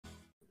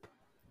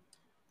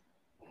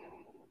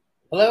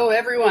Hello,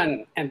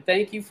 everyone, and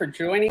thank you for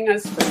joining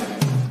us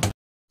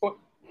for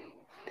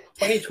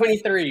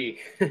 2023.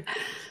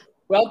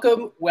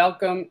 Welcome,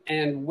 welcome,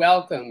 and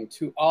welcome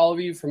to all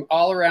of you from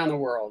all around the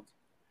world.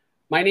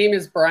 My name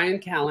is Brian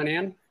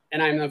Callanan,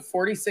 and I'm a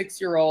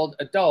 46-year-old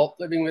adult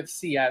living with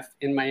CF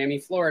in Miami,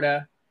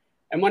 Florida,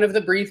 and one of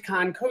the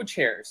BreatheCon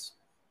co-chairs.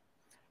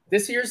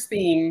 This year's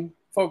theme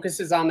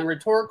focuses on the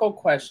rhetorical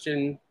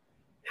question,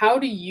 how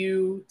do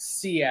you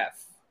CF?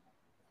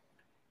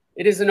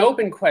 It is an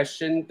open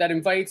question that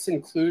invites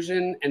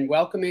inclusion and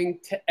welcoming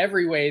to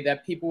every way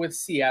that people with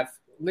CF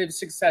live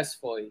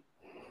successfully,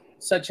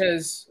 such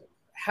as,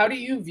 how do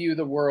you view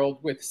the world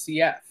with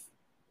CF?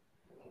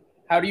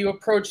 How do you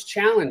approach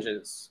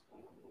challenges?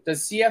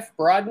 Does CF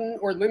broaden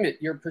or limit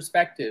your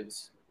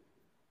perspectives?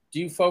 Do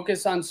you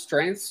focus on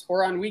strengths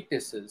or on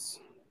weaknesses?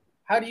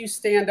 How do you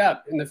stand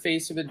up in the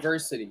face of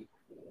adversity?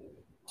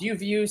 Do you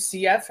view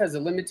CF as a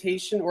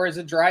limitation or as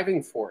a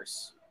driving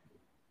force?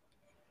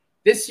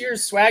 This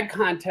year's swag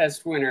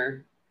contest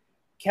winner,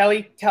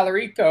 Kelly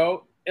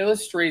Tallarico,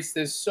 illustrates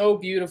this so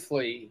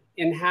beautifully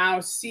in how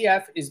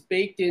CF is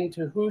baked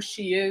into who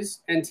she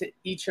is and to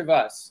each of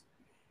us,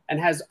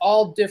 and has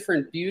all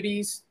different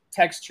beauties,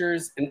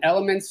 textures, and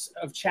elements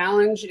of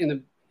challenge in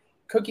the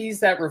cookies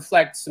that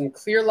reflect some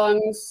clear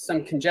lungs,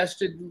 some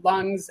congested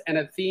lungs, and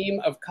a theme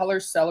of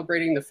color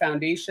celebrating the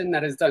foundation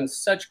that has done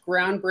such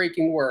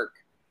groundbreaking work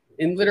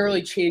in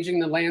literally changing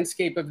the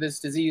landscape of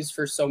this disease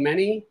for so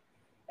many,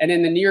 and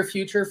in the near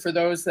future for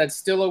those that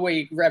still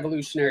await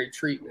revolutionary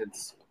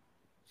treatments.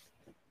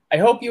 I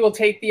hope you will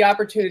take the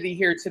opportunity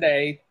here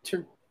today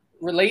to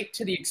relate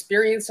to the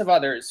experience of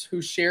others who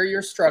share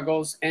your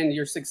struggles and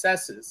your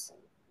successes.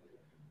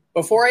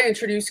 Before I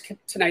introduce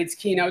tonight's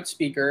keynote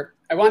speaker,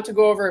 I want to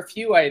go over a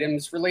few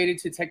items related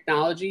to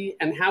technology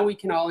and how we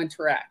can all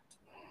interact.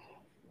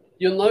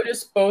 You'll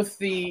notice both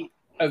the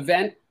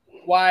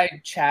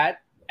event-wide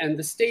chat and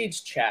the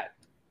stage chat.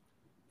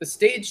 The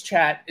stage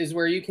chat is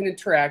where you can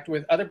interact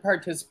with other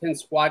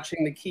participants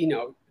watching the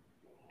keynote,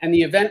 and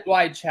the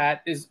event-wide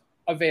chat is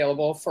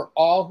available for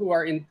all who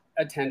are in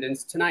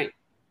attendance tonight.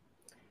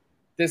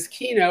 This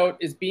keynote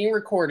is being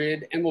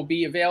recorded and will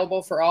be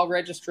available for all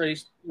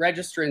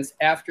registrants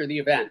after the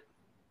event.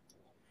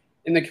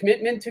 In the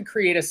commitment to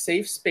create a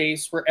safe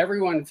space where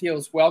everyone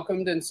feels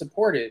welcomed and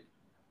supported,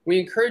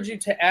 we encourage you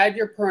to add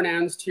your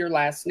pronouns to your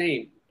last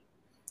name.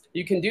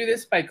 You can do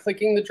this by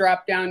clicking the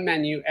drop-down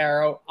menu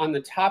arrow on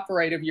the top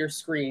right of your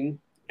screen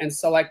and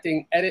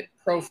selecting Edit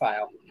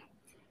Profile.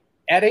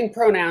 Adding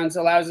pronouns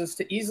allows us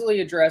to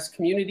easily address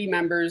community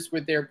members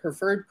with their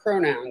preferred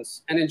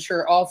pronouns and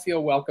ensure all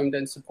feel welcomed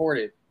and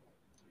supported.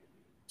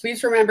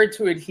 Please remember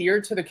to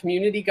adhere to the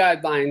community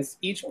guidelines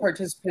each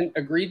participant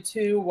agreed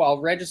to while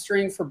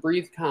registering for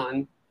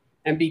BreatheCon,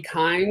 and be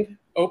kind,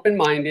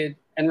 open-minded,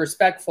 and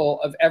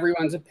respectful of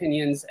everyone's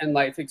opinions and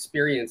life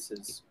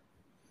experiences.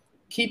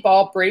 Keep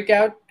all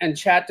breakout and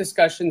chat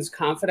discussions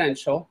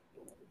confidential.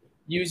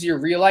 Use your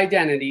real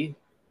identity.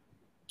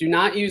 Do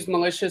not use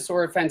malicious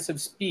or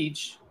offensive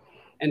speech.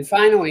 And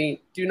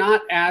finally, do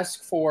not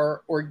ask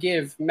for or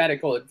give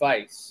medical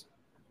advice.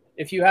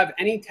 If you have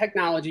any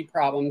technology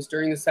problems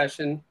during the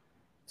session,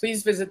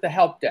 please visit the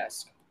help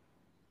desk.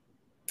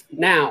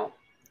 Now,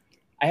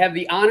 I have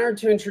the honor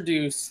to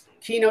introduce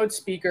keynote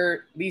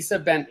speaker Lisa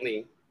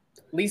Bentley.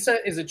 Lisa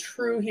is a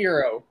true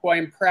hero who I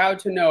am proud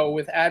to know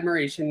with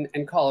admiration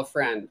and call a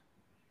friend.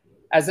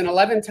 As an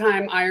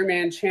 11-time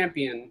Ironman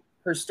champion,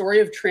 her story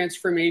of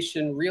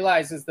transformation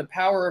realizes the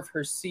power of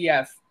her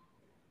CF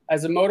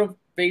as a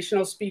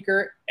motivational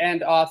speaker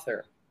and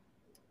author.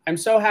 I'm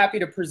so happy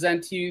to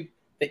present to you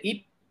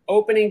the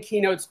opening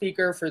keynote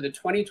speaker for the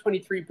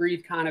 2023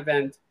 BreatheCon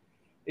event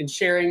in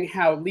sharing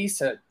how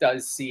Lisa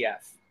does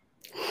CF.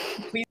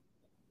 Please.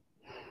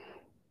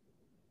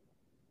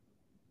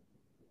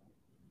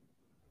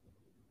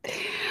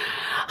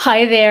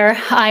 Hi there.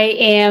 I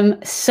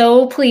am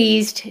so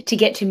pleased to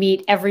get to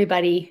meet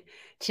everybody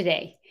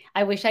today.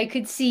 I wish I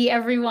could see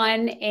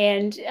everyone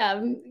and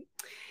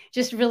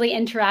just really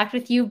interact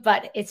with you,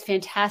 but it's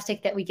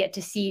fantastic that we get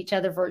to see each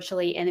other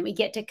virtually and that we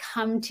get to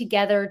come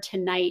together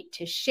tonight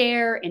to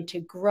share and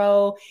to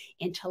grow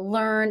and to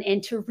learn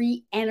and to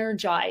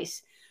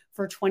re-energize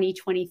for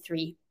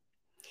 2023.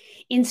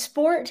 In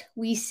sport,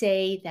 we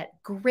say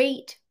that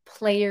great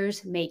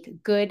players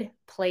make good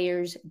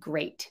players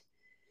great.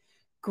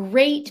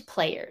 Great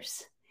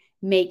players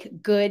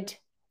make good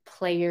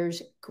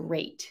players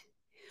great.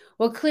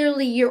 Well,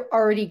 clearly you're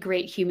already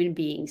great human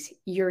beings.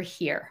 You're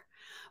here.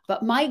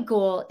 But my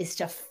goal is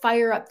to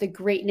fire up the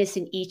greatness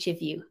in each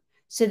of you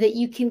so that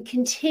you can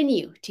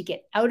continue to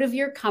get out of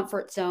your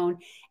comfort zone,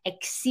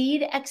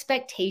 exceed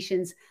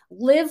expectations,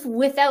 live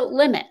without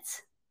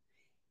limits,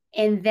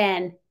 and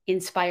then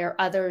inspire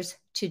others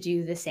to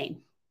do the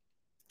same.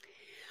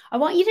 I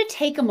want you to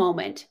take a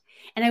moment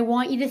and I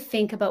want you to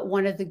think about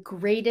one of the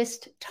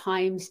greatest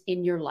times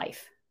in your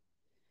life.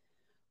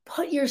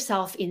 Put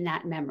yourself in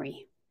that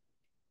memory.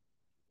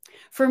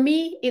 For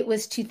me, it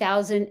was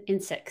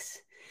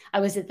 2006. I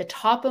was at the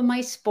top of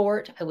my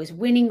sport. I was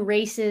winning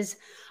races.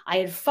 I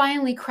had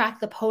finally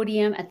cracked the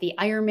podium at the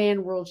Ironman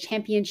World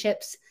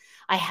Championships.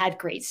 I had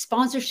great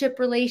sponsorship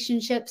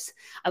relationships.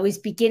 I was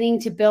beginning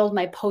to build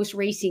my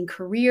post-racing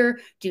career,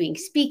 doing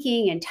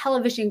speaking and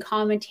television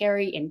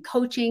commentary and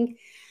coaching.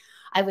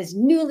 I was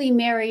newly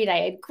married. I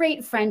had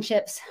great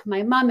friendships.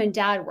 My mom and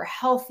dad were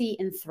healthy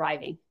and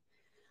thriving.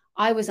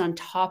 I was on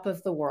top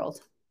of the world.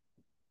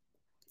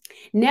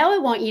 Now I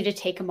want you to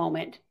take a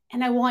moment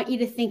and I want you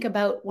to think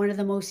about one of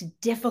the most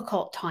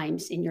difficult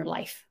times in your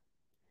life.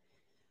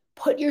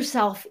 Put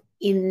yourself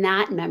in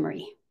that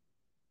memory.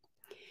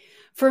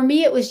 For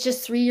me, it was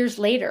just 3 years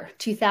later,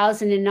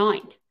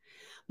 2009.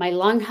 My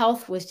lung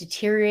health was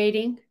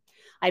deteriorating.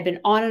 I'd been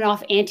on and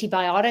off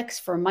antibiotics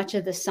for much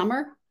of the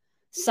summer.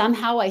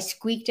 Somehow I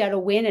squeaked out a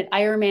win at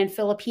Ironman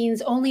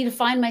Philippines only to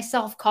find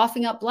myself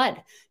coughing up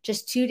blood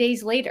just 2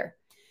 days later.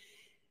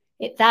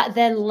 That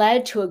then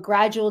led to a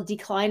gradual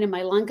decline in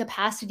my lung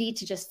capacity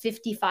to just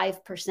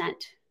 55%,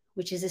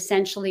 which is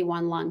essentially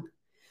one lung,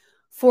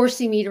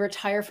 forcing me to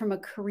retire from a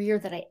career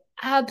that I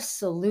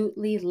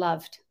absolutely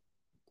loved.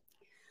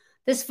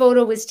 This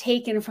photo was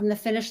taken from the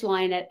finish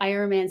line at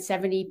Ironman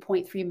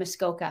 70.3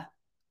 Muskoka,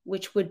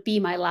 which would be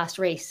my last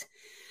race.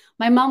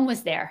 My mom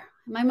was there.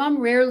 My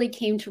mom rarely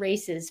came to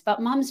races,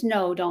 but moms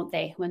know, don't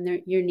they,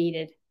 when you're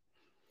needed.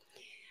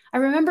 I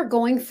remember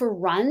going for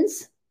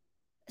runs,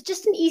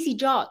 just an easy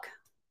jog,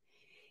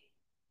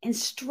 and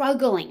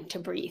struggling to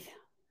breathe.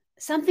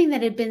 Something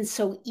that had been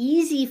so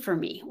easy for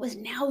me was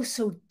now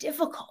so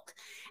difficult.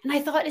 And I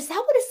thought, is that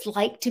what it's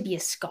like to be a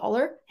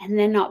scholar and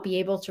then not be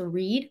able to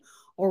read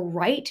or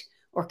write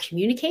or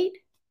communicate?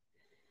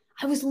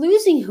 I was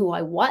losing who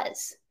I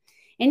was.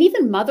 And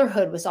even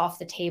motherhood was off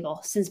the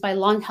table since my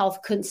lung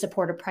health couldn't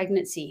support a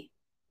pregnancy.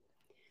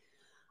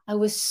 I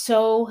was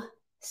so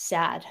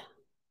sad,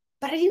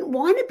 but I didn't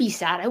want to be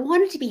sad. I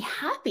wanted to be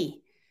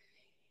happy.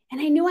 And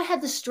I knew I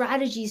had the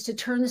strategies to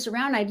turn this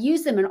around. I'd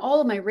use them in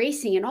all of my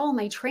racing and all of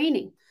my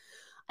training.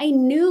 I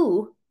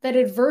knew that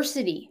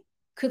adversity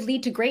could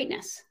lead to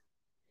greatness.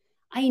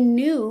 I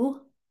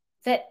knew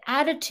that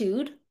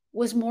attitude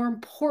was more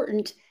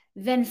important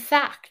than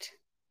fact.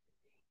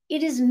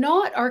 It is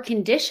not our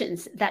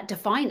conditions that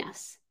define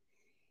us.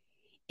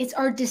 It's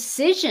our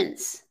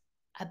decisions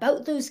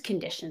about those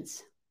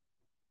conditions.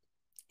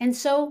 And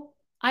so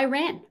I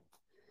ran.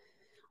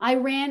 I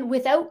ran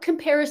without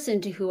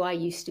comparison to who I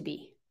used to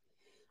be.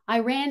 I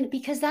ran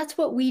because that's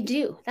what we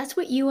do. That's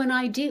what you and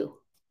I do.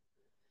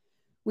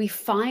 We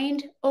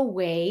find a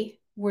way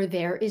where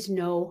there is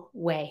no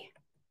way.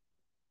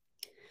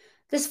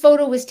 This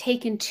photo was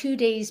taken 2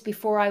 days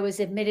before I was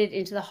admitted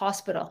into the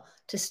hospital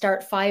to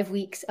start 5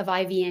 weeks of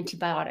IV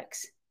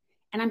antibiotics.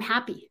 And I'm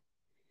happy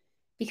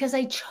because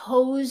I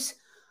chose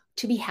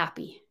to be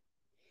happy.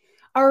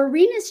 Our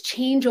arenas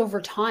change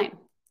over time,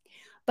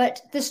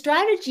 but the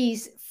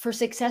strategies for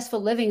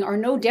successful living are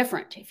no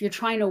different if you're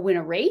trying to win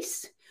a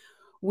race,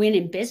 win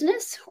in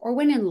business, or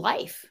win in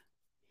life.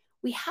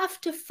 We have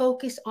to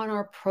focus on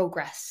our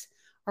progress,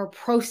 our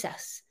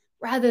process,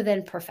 rather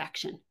than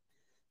perfection.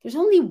 There's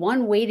only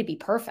one way to be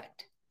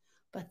perfect,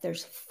 but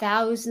there's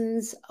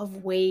thousands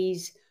of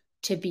ways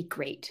to be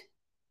great.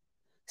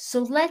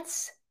 So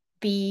let's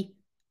be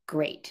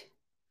great.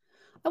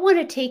 I want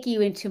to take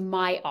you into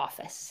my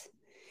office.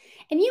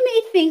 And you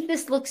may think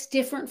this looks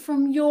different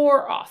from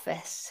your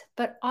office,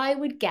 but I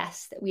would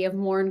guess that we have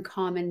more in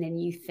common than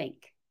you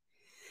think.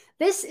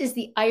 This is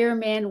the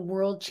Ironman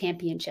World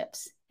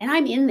Championships, and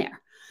I'm in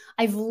there.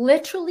 I've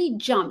literally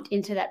jumped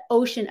into that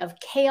ocean of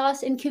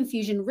chaos and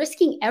confusion,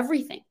 risking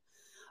everything,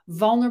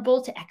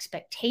 vulnerable to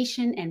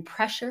expectation and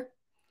pressure.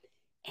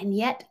 And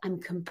yet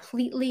I'm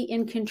completely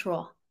in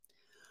control,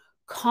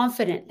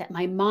 confident that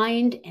my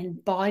mind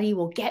and body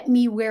will get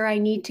me where I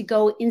need to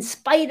go in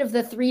spite of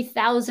the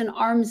 3,000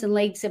 arms and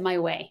legs in my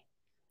way.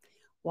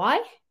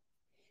 Why?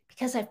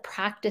 Because I've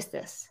practiced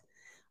this.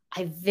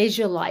 I've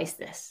visualized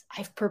this.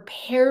 I've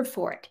prepared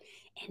for it.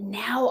 And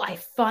now I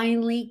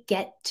finally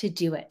get to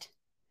do it.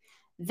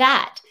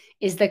 That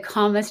is the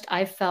calmest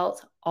I've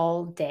felt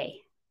all day.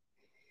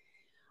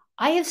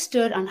 I have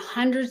stood on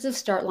hundreds of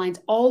start lines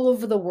all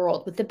over the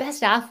world with the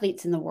best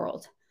athletes in the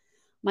world.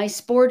 My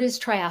sport is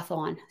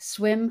triathlon,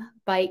 swim,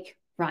 bike,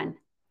 run.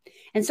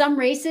 And some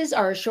races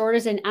are as short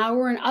as an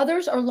hour and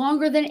others are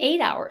longer than 8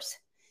 hours.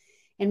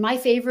 And my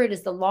favorite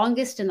is the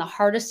longest and the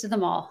hardest of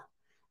them all,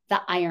 the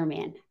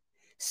Ironman.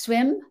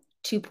 Swim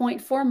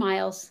 2.4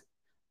 miles,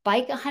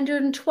 bike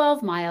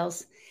 112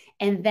 miles,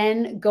 and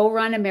then go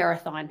run a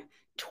marathon,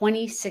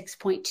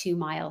 26.2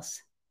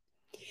 miles.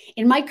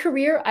 In my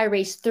career, I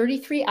raced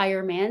 33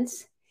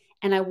 Ironmans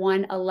and I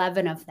won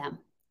 11 of them.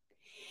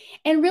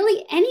 And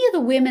really, any of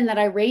the women that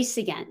I race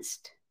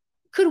against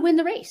could win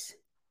the race.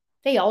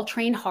 They all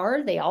train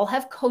hard. They all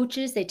have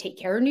coaches. They take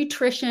care of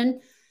nutrition.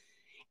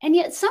 And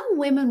yet some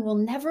women will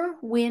never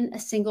win a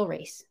single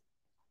race.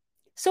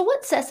 So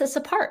what sets us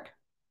apart?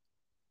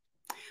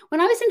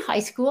 When I was in high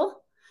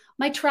school,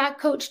 my track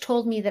coach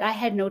told me that I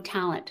had no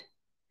talent.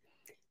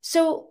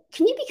 So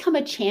can you become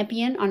a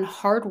champion on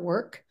hard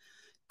work,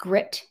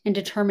 grit and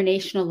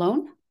determination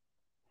alone.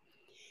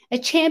 A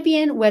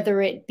champion, whether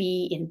it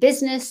be in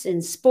business,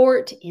 in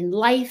sport, in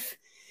life,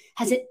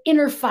 has an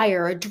inner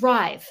fire, a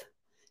drive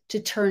to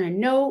turn a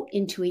no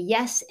into a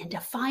yes and to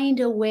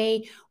find a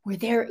way where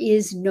there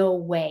is no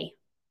way.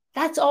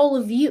 That's all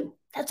of you.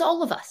 That's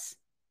all of us.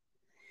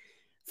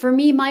 For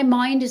me, my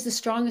mind is the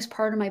strongest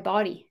part of my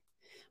body.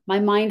 My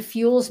mind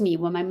fuels me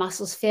when my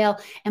muscles fail,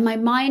 and my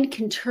mind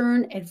can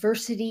turn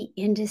adversity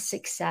into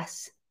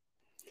success.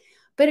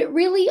 But it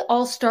really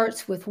all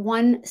starts with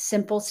one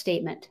simple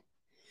statement.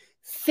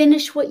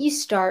 Finish what you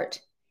start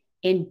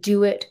and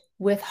do it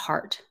with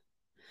heart.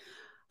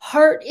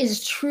 Heart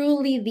is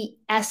truly the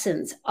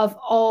essence of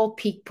all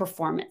peak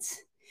performance.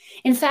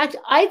 In fact,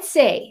 I'd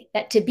say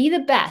that to be the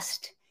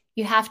best,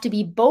 you have to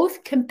be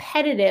both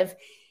competitive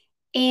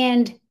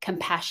and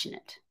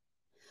compassionate.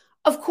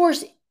 Of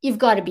course, you've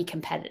got to be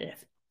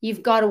competitive.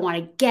 You've got to want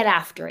to get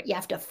after it. You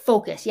have to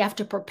focus. You have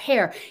to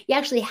prepare. You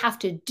actually have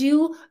to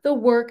do the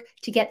work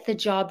to get the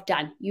job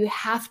done. You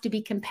have to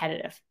be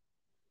competitive.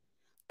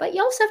 But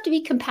you also have to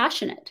be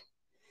compassionate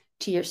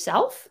to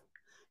yourself,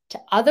 to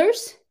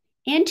others,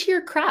 and to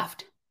your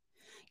craft.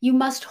 You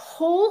must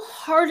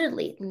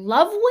wholeheartedly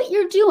love what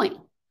you're doing,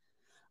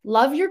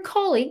 love your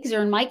colleagues,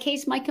 or in my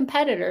case, my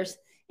competitors,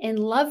 and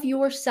love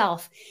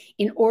yourself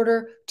in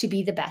order to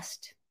be the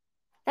best.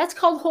 That's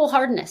called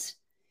wholeheartedness,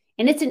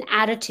 and it's an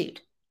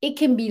attitude. It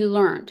can be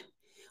learned.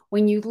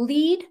 When you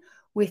lead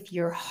with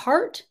your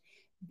heart,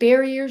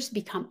 barriers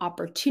become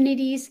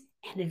opportunities,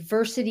 and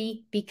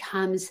adversity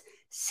becomes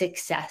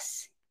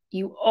success.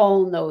 You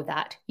all know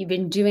that. You've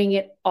been doing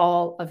it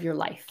all of your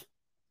life.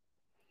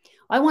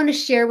 I want to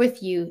share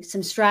with you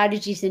some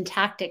strategies and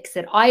tactics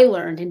that I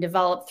learned and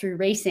developed through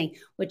racing,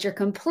 which are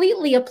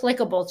completely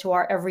applicable to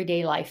our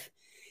everyday life,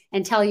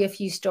 and tell you a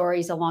few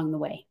stories along the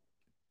way.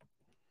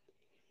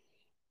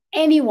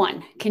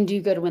 Anyone can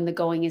do good when the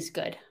going is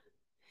good.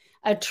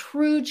 A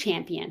true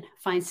champion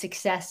finds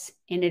success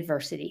in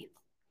adversity.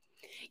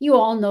 You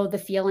all know the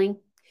feeling.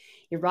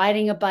 You're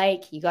riding a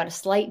bike, you got a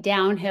slight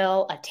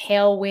downhill, a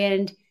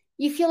tailwind.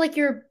 You feel like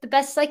you're the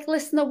best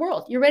cyclist in the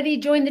world. You're ready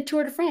to join the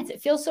Tour de France.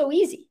 It feels so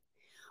easy.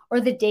 Or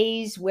the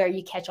days where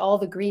you catch all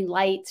the green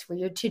lights, where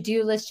your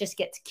to-do list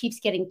just keeps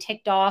getting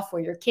ticked off,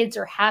 where your kids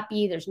are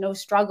happy, there's no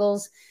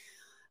struggles.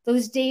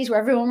 Those days where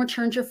everyone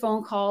returns your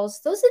phone calls,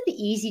 those are the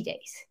easy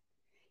days.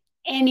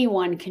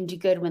 Anyone can do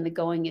good when the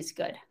going is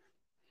good.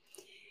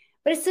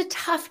 But it's the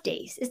tough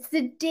days. It's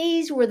the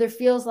days where there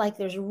feels like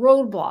there's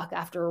roadblock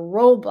after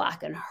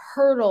roadblock and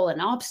hurdle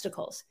and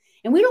obstacles.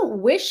 And we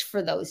don't wish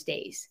for those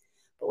days.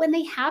 But when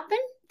they happen,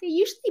 they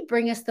usually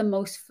bring us the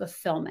most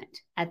fulfillment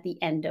at the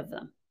end of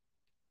them.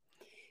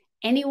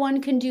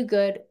 Anyone can do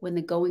good when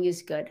the going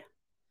is good.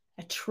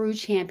 A true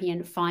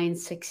champion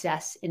finds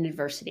success in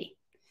adversity.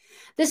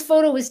 This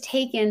photo was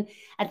taken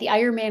at the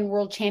Ironman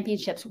World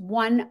Championships,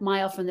 1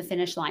 mile from the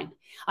finish line.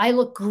 I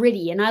look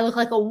gritty and I look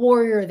like a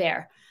warrior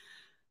there.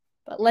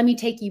 But let me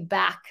take you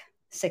back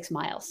 6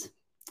 miles.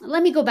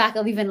 Let me go back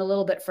even a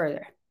little bit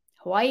further.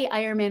 Hawaii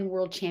Ironman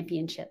World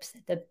Championships,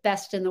 the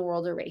best in the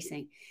world of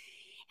racing.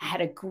 I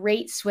had a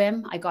great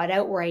swim. I got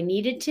out where I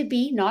needed to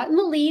be, not in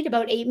the lead,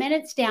 about 8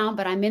 minutes down,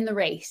 but I'm in the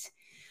race.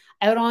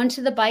 Out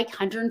onto the bike,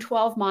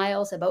 112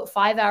 miles, about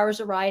 5 hours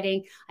of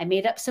riding. I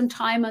made up some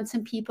time on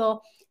some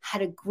people,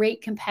 had a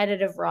great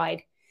competitive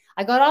ride.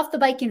 I got off the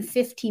bike in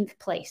 15th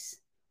place,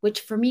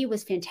 which for me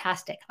was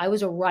fantastic. I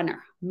was a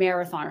runner,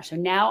 marathoner. So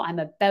now I'm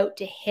about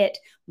to hit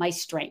my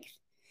strength.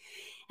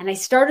 And I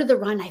started the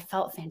run. I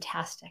felt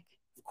fantastic.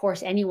 Of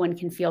course, anyone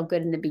can feel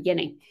good in the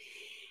beginning.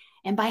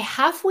 And by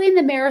halfway in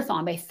the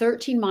marathon, by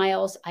 13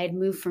 miles, I had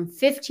moved from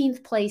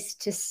 15th place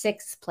to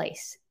 6th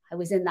place. I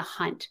was in the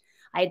hunt.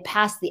 I had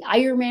passed the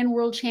Ironman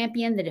World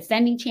Champion, the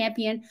defending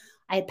champion.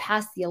 I had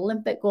passed the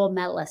Olympic gold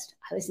medalist.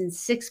 I was in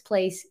 6th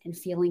place and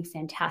feeling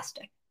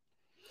fantastic.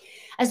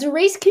 As the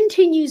race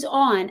continues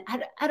on,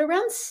 at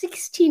around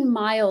 16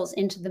 miles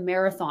into the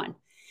marathon,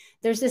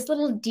 there's this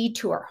little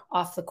detour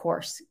off the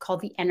course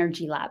called the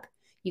Energy Lab.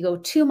 You go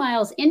 2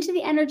 miles into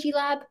the Energy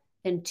Lab,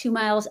 then 2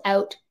 miles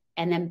out,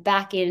 and then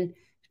back in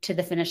to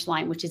the finish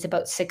line, which is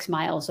about 6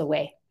 miles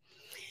away.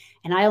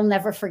 And I'll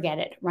never forget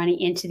it, running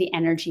into the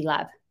Energy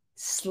Lab.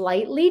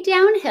 Slightly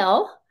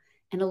downhill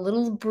and a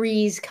little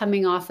breeze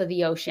coming off of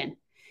the ocean,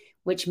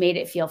 which made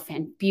it feel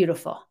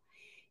beautiful.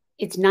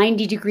 It's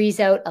 90 degrees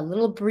out, a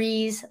little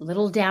breeze, a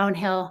little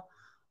downhill.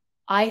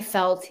 I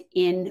felt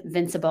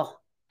invincible.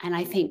 And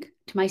I think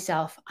to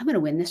myself, I'm going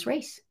to win this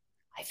race.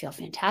 I feel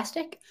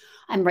fantastic.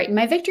 I'm writing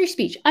my victory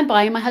speech. I'm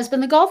buying my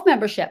husband the golf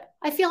membership.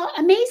 I feel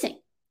amazing.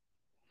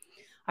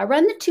 I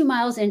run the 2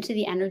 miles into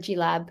the Energy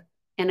Lab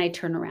and I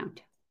turn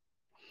around.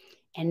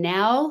 And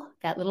now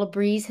that little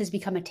breeze has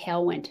become a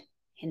tailwind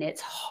and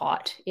it's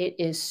hot. It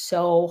is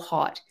so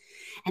hot.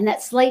 And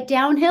that slight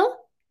downhill,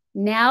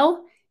 now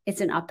it's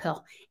an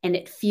uphill and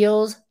it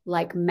feels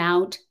like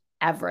Mount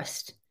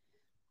Everest.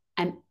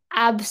 I'm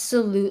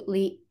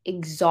absolutely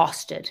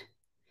exhausted.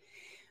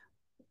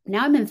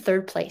 Now I'm in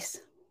 3rd place.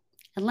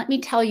 And let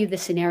me tell you the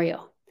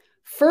scenario.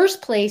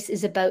 1st place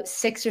is about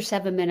 6 or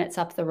 7 minutes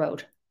up the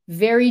road.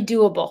 Very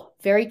doable,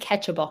 very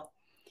catchable.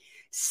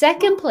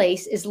 Second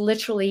place is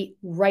literally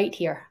right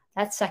here.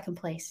 That's second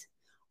place.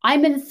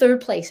 I'm in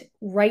third place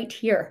right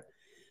here.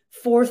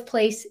 Fourth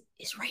place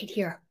is right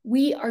here.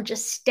 We are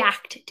just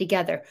stacked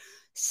together.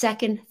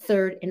 Second,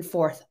 third, and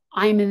fourth.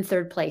 I'm in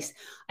third place.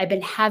 I've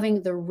been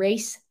having the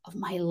race of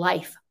my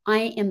life.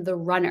 I am the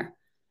runner.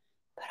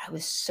 But I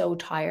was so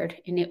tired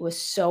and it was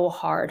so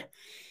hard.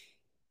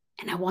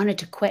 And I wanted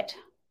to quit.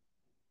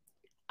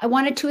 I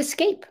wanted to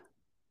escape.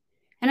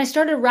 And I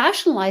started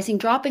rationalizing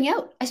dropping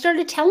out. I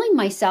started telling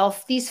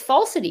myself these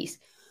falsities.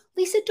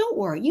 Lisa, don't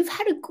worry. You've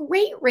had a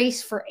great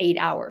race for 8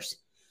 hours.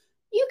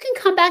 You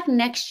can come back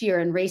next year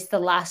and race the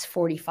last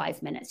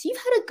 45 minutes. You've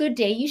had a good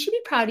day. You should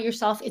be proud of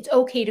yourself. It's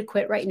okay to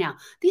quit right now.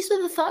 These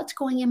are the thoughts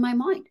going in my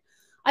mind.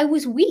 I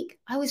was weak.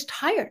 I was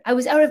tired. I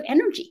was out of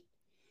energy.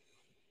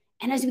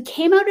 And as we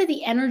came out of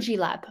the energy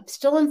lab, I'm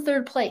still in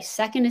third place.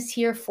 Second is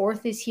here.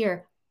 Fourth is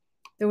here.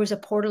 There was a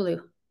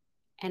portaloo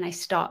and I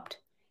stopped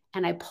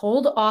and I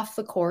pulled off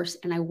the course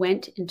and I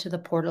went into the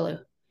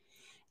portaloo.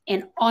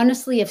 And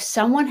honestly, if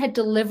someone had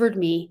delivered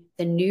me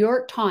the New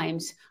York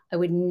Times, I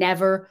would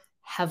never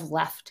have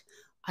left.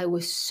 I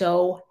was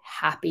so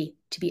happy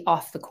to be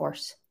off the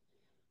course.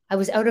 I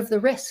was out of the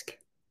risk.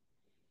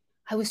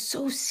 I was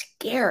so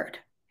scared.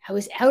 I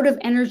was out of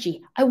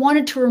energy. I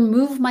wanted to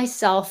remove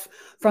myself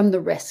from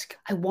the risk.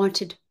 I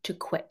wanted to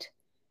quit.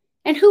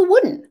 And who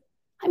wouldn't?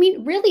 I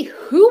mean, really,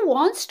 who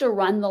wants to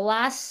run the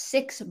last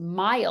 6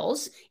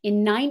 miles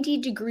in 90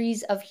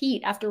 degrees of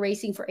heat after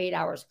racing for 8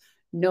 hours?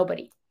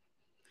 Nobody.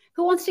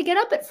 Who wants to get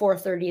up at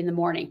 4:30 in the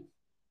morning?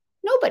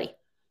 Nobody.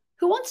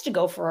 Who wants to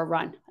go for a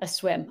run, a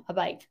swim, a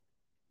bike?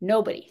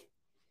 Nobody.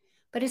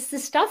 But it's the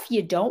stuff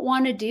you don't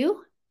want to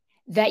do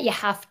that you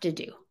have to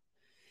do.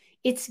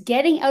 It's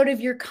getting out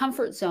of your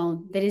comfort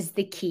zone that is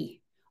the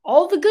key.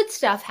 All the good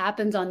stuff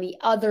happens on the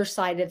other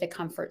side of the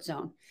comfort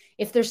zone.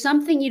 If there's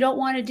something you don't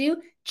want to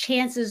do,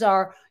 chances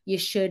are you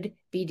should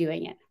be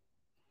doing it.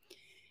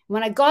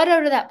 When I got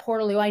out of that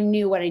portaloo, I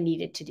knew what I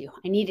needed to do.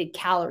 I needed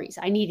calories.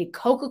 I needed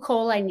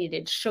Coca-Cola. I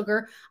needed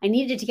sugar. I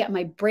needed to get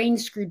my brain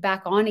screwed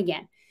back on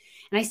again.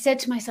 And I said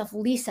to myself,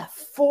 Lisa,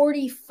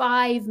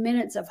 45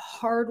 minutes of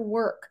hard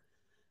work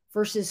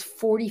versus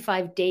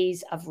 45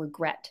 days of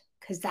regret,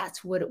 because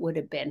that's what it would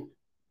have been.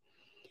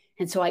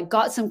 And so I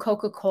got some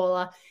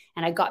Coca-Cola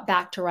and I got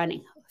back to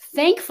running.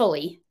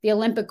 Thankfully, the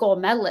Olympic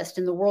gold medalist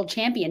and the world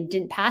champion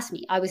didn't pass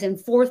me. I was in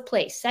fourth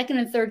place. Second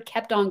and third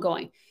kept on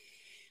going.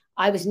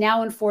 I was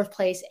now in fourth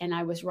place and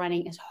I was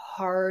running as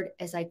hard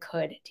as I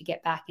could to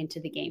get back into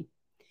the game.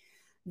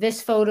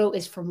 This photo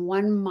is from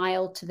 1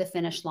 mile to the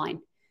finish line.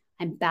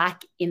 I'm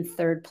back in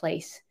third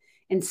place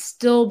and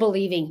still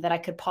believing that I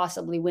could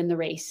possibly win the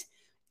race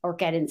or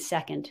get in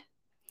second.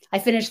 I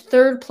finished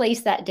third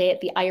place that day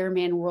at the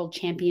Ironman World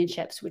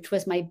Championships, which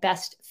was my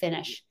best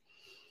finish.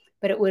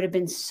 But it would have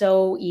been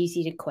so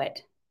easy to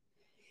quit.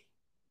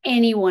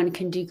 Anyone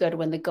can do good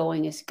when the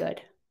going is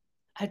good.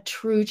 A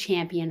true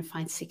champion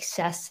finds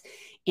success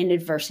in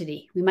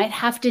adversity. We might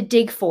have to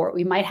dig for it.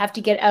 We might have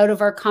to get out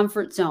of our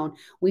comfort zone.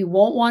 We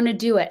won't want to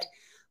do it,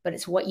 but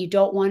it's what you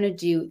don't want to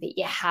do that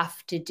you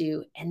have to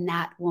do, and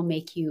that will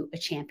make you a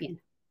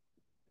champion.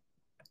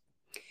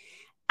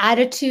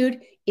 Attitude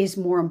is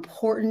more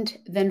important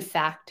than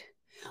fact.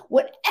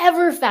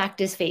 Whatever fact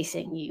is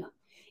facing you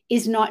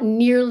is not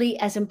nearly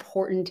as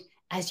important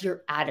as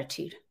your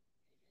attitude. I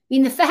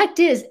mean, the fact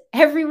is,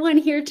 everyone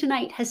here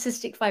tonight has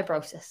cystic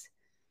fibrosis.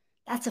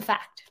 That's a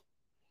fact.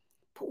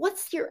 But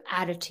what's your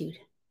attitude?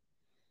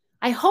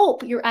 I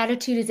hope your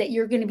attitude is that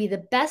you're going to be the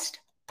best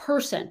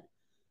person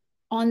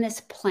on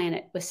this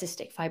planet with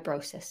cystic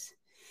fibrosis,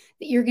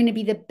 that you're going to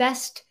be the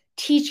best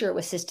teacher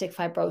with cystic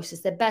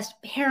fibrosis, the best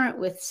parent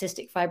with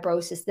cystic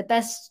fibrosis, the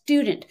best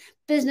student,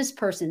 business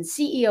person,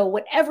 CEO,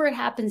 whatever it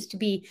happens to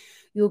be,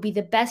 you'll be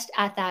the best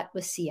at that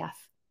with CF.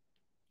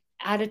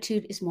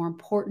 Attitude is more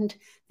important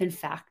than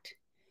fact.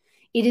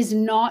 It is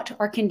not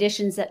our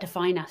conditions that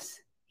define us.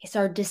 It's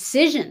our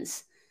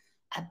decisions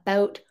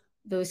about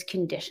those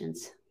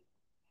conditions.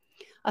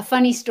 A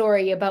funny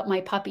story about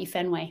my puppy,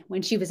 Fenway,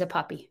 when she was a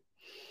puppy.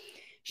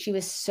 She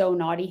was so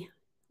naughty.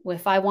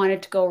 If I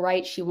wanted to go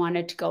right, she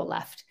wanted to go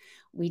left.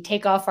 We'd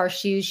take off our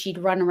shoes. She'd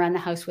run around the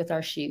house with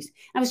our shoes.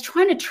 I was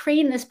trying to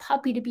train this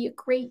puppy to be a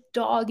great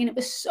dog, and it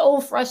was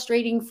so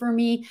frustrating for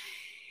me.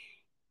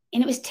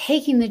 And it was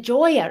taking the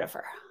joy out of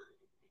her.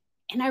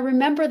 And I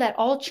remember that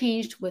all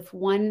changed with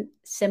one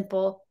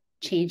simple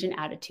change in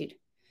attitude.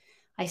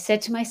 I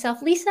said to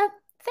myself, Lisa,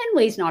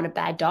 Fenway's not a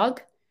bad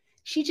dog.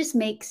 She just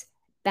makes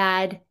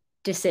bad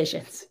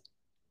decisions.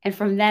 And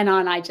from then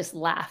on, I just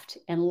laughed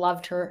and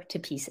loved her to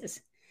pieces.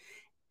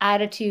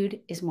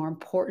 Attitude is more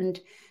important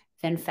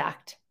than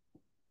fact.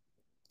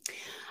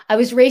 I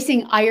was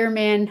racing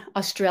Ironman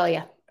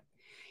Australia,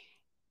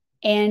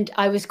 and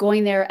I was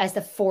going there as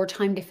the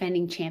 4-time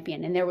defending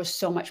champion, and there was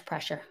so much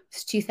pressure. It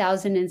was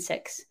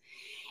 2006.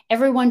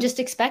 Everyone just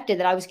expected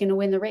that I was going to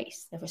win the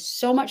race. There was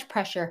so much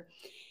pressure.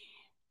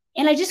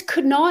 And I just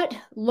could not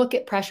look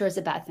at pressure as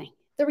a bad thing.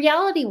 The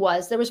reality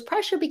was there was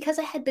pressure because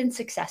I had been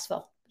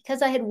successful,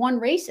 because I had won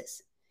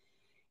races.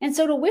 And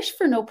so to wish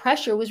for no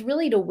pressure was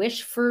really to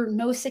wish for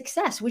no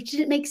success, which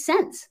didn't make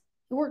sense.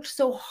 I worked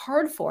so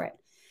hard for it.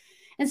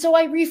 And so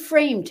I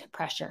reframed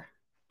pressure.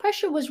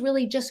 Pressure was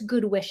really just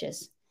good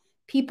wishes,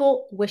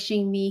 people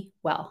wishing me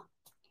well.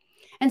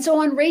 And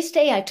so on race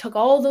day, I took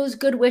all those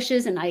good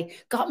wishes and I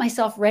got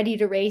myself ready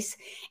to race.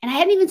 And I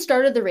hadn't even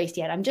started the race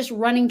yet. I'm just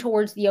running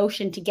towards the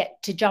ocean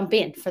to jump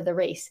in for the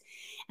race.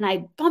 And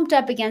I bumped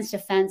up against a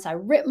fence. I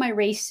ripped my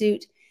race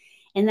suit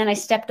and then I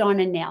stepped on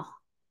a nail.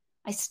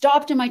 I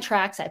stopped in my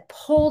tracks. I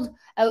pulled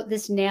out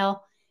this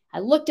nail. I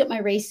looked at my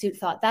race suit,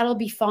 thought that'll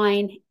be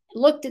fine.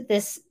 Looked at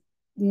this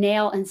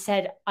nail and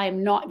said,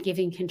 I'm not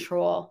giving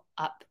control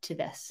up to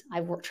this.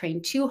 I've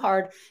trained too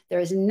hard. There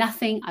is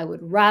nothing I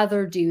would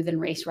rather do than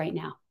race right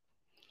now.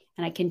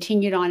 And I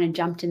continued on and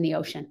jumped in the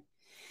ocean.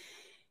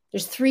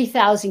 There's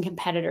 3,000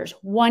 competitors.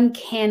 One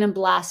cannon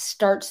blast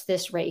starts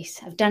this race.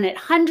 I've done it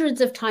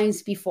hundreds of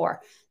times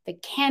before. The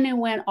cannon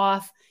went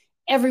off.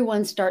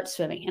 Everyone starts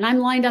swimming. And I'm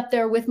lined up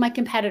there with my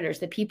competitors,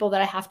 the people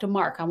that I have to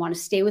mark. I want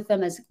to stay with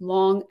them as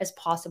long as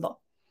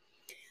possible.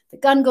 The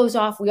gun goes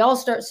off. We all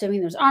start swimming.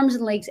 There's arms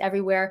and legs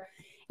everywhere.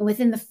 And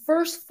within the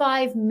first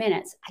 5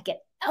 minutes, I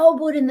get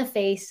elbowed in the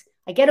face.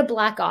 I get a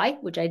black eye,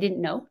 which I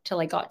didn't know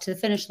till I got to the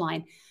finish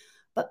line.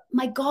 But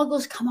my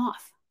goggles come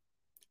off.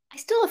 I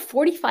still have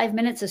 45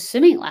 minutes of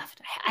swimming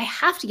left. I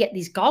have to get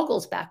these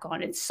goggles back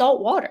on. It's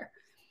salt water.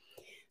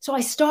 So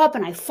I stop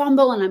and I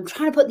fumble and I'm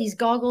trying to put these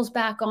goggles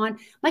back on.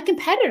 My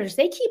competitors,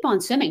 they keep on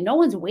swimming. No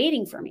one's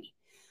waiting for me.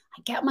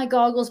 I get my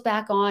goggles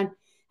back on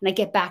and I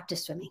get back to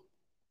swimming.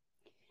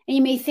 And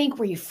you may think,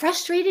 were you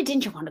frustrated?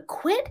 Didn't you want to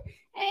quit?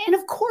 And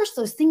of course,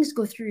 those things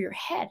go through your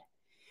head.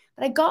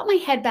 But I got my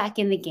head back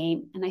in the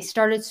game and I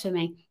started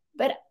swimming.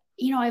 But,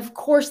 of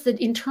course,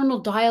 the internal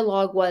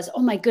dialogue was,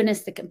 oh my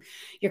goodness,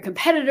 your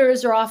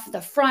competitors are off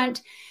the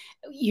front.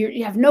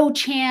 You have no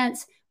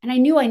chance. And I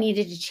knew I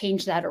needed to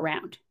change that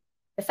around.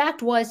 The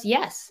fact was,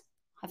 yes,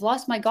 I've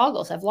lost my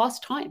goggles. I've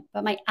lost time.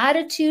 But my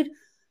attitude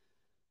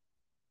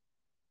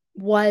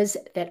was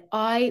that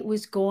I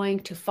was going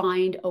to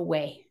find a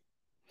way.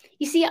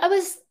 You see, I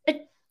was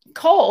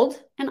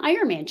called an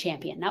Ironman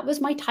champion. That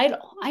was my title,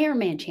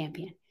 Ironman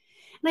champion.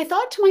 And I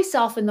thought to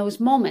myself in those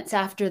moments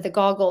after the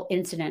goggle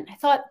incident, I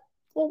thought,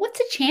 well, what's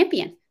a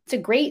champion? It's a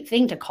great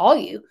thing to call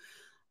you.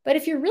 But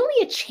if you're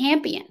really a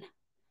champion,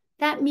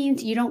 that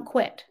means you don't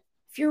quit.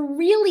 If you're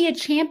really a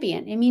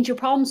champion, it means you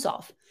problem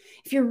solve.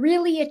 If you're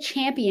really a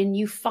champion,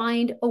 you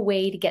find a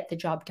way to get the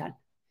job done.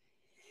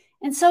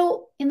 And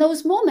so in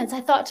those moments,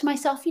 I thought to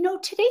myself,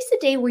 today's the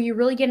day where you're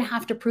really going to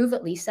have to prove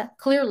it, Lisa.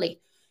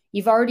 Clearly,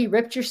 you've already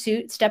ripped your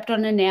suit, stepped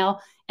on a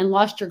nail, and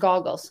lost your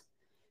goggles.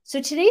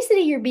 So today's the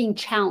day you're being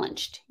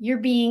challenged. You're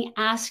being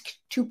asked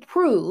to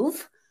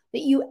prove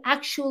that you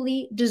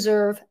actually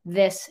deserve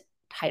this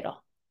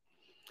title.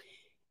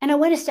 And I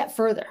went a step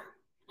further.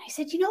 I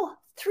said,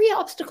 3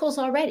 obstacles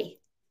already,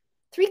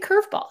 3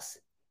 curveballs.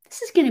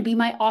 This is going to be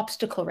my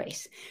obstacle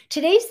race.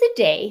 Today's the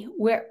day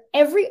where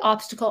every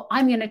obstacle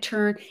I'm going to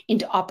turn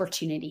into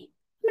opportunity.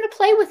 I'm going to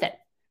play with it.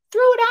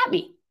 Throw it at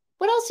me.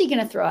 What else are you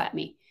going to throw at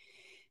me?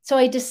 So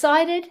I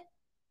decided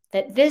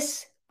that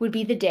this would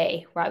be the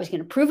day where I was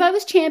going to prove I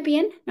was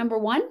champion, number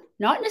 1,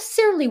 not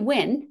necessarily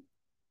win,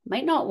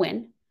 might not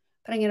win,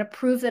 but I'm going to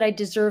prove that I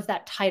deserve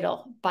that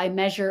title by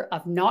measure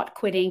of not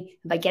quitting,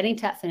 by getting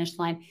to that finish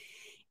line.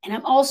 And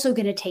I'm also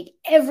going to take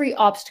every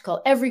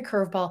obstacle, every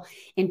curveball,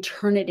 and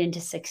turn it into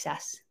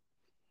success.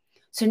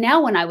 So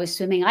now when I was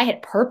swimming, I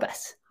had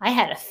purpose. I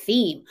had a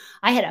theme.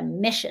 I had a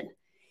mission.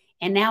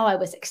 And now I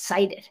was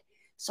excited.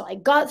 So I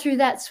got through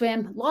that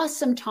swim, lost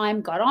some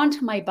time, got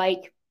onto my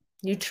bike.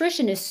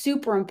 Nutrition is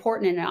super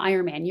important in an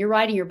Ironman. You're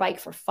riding your bike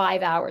for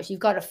 5 hours. You've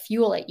got to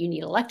fuel it. You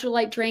need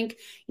electrolyte drink.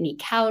 You need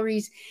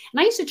calories. And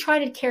I used to try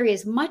to carry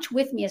as much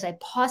with me as I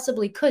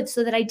possibly could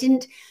so that I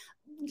didn't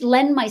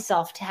lend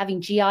myself to having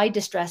GI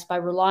distress by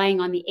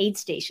relying on the aid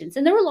stations.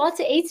 And there were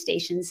lots of aid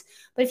stations,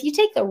 but if you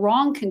take the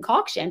wrong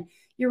concoction,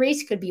 your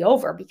race could be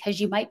over because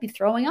you might be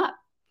throwing up.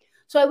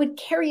 So I would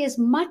carry as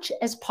much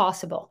as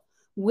possible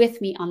with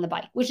me on the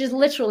bike, which is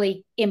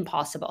literally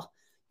impossible.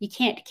 You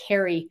can't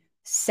carry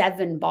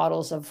 7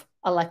 bottles of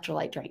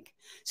electrolyte drink.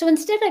 So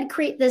instead, I'd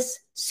create this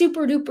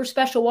super duper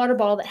special water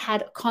bottle that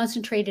had a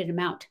concentrated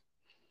amount.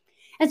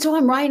 And so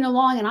I'm riding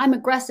along and I'm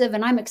aggressive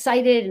and I'm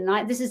excited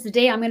and this is the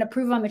day I'm going to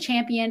prove I'm a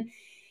champion.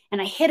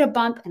 And I hit a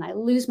bump and I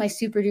lose my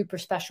super duper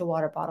special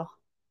water bottle.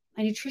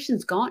 My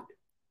nutrition's gone.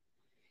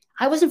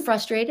 I wasn't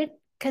frustrated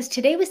because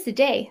today was the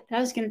day that I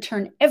was going to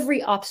turn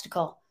every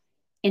obstacle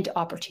into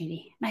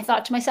opportunity. And I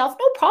thought to myself,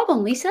 no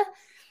problem, Lisa.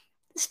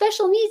 The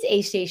special needs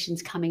aid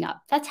station's coming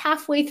up. That's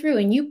halfway through.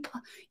 And you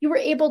were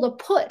able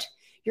to put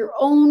your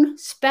own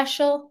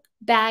special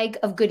bag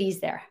of goodies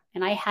there.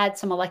 And I had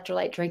some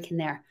electrolyte drink in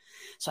there.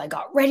 So I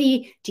got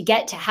ready to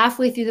get to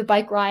halfway through the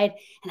bike ride.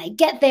 And I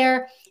get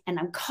there and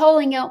I'm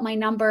calling out my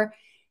number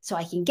so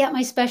I can get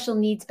my special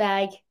needs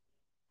bag.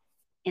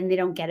 And they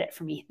don't get it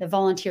for me. The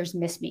volunteers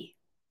miss me.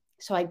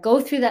 So I go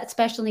through that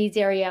special needs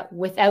area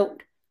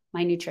without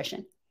my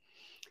nutrition.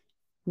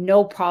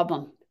 No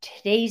problem.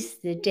 Today's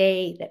the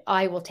day that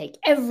I will take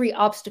every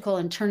obstacle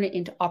and turn it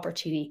into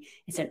opportunity.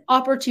 It's an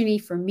opportunity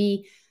for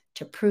me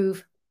to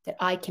prove that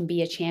I can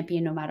be a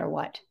champion no matter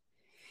what.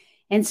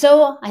 And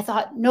so I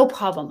thought, no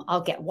problem.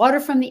 I'll get water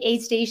from the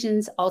aid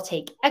stations. I'll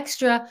take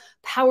extra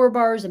power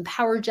bars and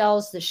power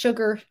gels, the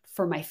sugar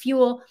for my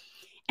fuel,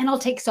 and I'll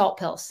take salt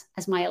pills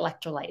as my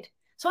electrolyte.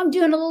 So I'm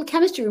doing a little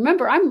chemistry.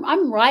 Remember,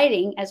 I'm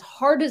riding as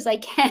hard as I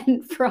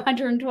can for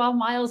 112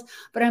 miles,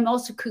 but I'm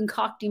also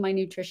concocting my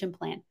nutrition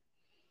plan.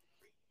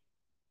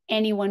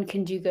 Anyone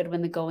can do good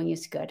when the going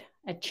is good.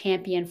 A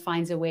champion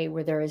finds a way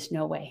where there is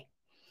no way.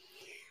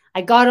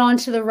 I got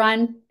onto the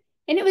run,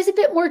 and it was a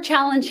bit more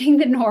challenging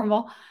than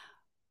normal,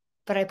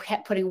 but I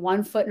kept putting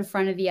one foot in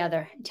front of the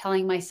other,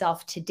 telling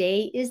myself,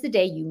 today is the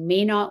day you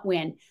may not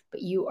win,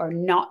 but you are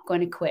not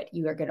going to quit.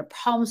 You are going to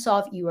problem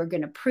solve. You are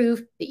going to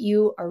prove that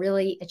you are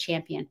really a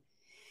champion.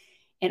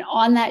 And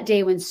on that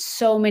day, when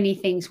so many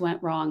things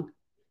went wrong,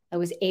 I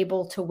was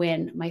able to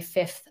win my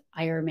 5th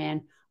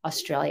Ironman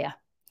Australia.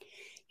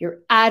 Your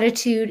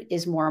attitude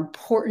is more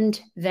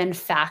important than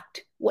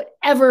fact,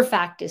 whatever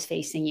fact is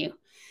facing you.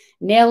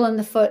 Nail in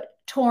the foot,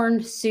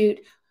 torn suit,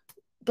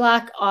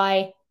 black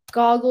eye,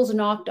 goggles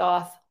knocked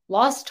off,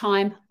 lost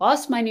time,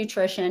 lost my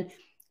nutrition,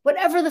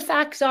 whatever the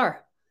facts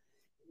are.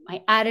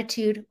 My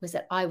attitude was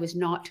that I was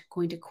not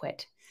going to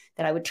quit,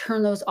 that I would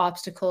turn those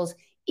obstacles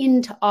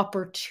into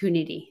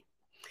opportunity.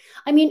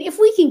 I mean, if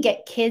we can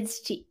get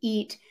kids to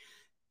eat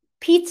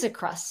pizza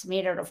crusts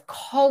made out of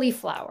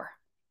cauliflower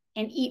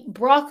and eat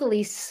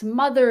broccoli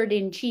smothered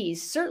in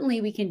cheese, certainly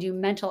we can do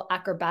mental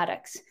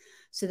acrobatics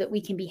so that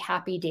we can be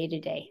happy day to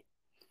day.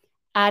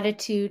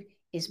 Attitude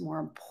is more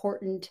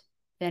important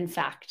than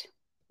fact.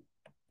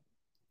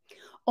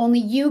 Only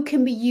you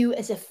can be you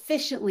as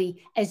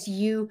efficiently as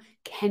you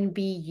can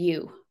be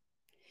you.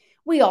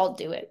 We all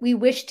do it. We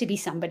wish to be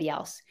somebody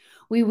else.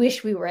 We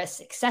wish we were as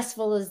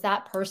successful as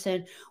that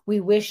person. We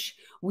wish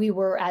we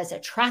were as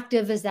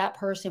attractive as that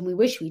person. We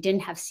wish we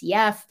didn't have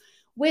CF.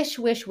 Wish.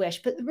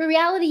 But the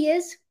reality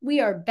is we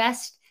are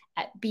best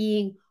at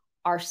being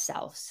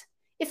ourselves.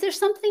 If there's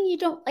something you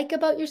don't like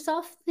about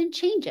yourself, then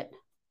change it.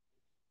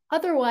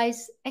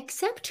 Otherwise,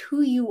 accept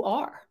who you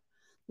are.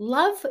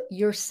 Love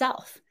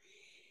yourself.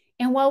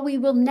 And while we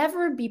will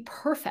never be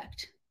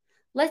perfect,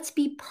 let's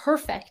be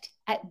perfect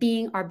at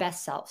being our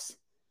best selves.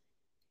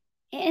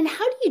 And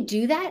how do you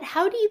do that?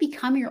 How do you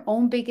become your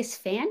own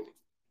biggest fan?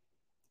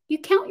 You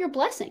count your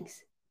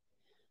blessings.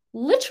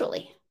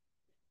 Literally.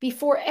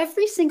 Before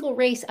every single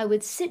race, I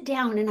would sit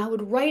down and I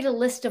would write a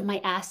list of my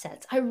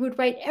assets. I would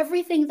write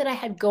everything that I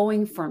had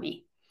going for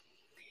me.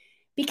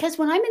 Because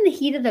when I'm in the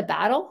heat of the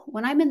battle,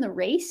 when I'm in the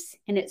race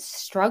and it's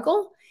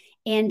struggle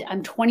and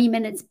I'm 20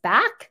 minutes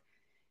back,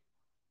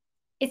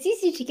 it's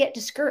easy to get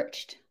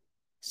discouraged.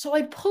 So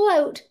I'd pull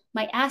out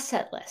my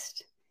asset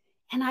list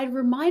and I'd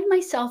remind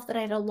myself that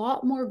I had a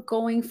lot more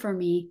going for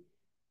me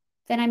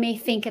than I may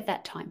think at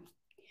that time.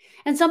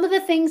 And some of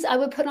the things I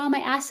would put on my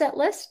asset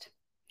list: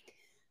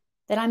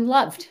 that I'm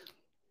loved,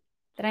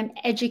 that I'm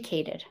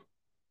educated,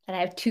 that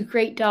I have 2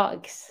 great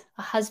dogs,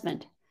 a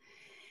husband,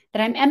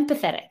 that I'm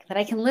empathetic, that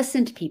I can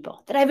listen to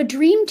people, that I have a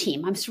dream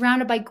team, I'm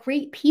surrounded by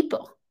great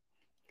people,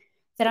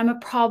 that I'm a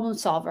problem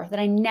solver, that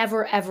I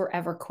never, ever,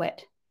 ever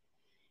quit.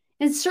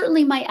 And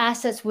certainly my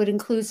assets would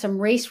include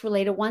some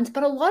race-related ones,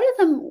 but a lot of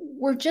them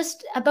were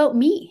just about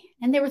me.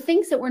 And they were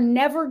things that were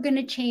never going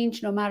to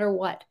change no matter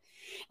what.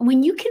 And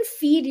when you can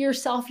feed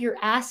yourself your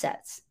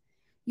assets,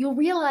 you'll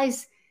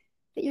realize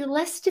that you're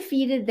less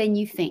defeated than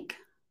you think.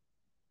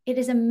 It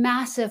is a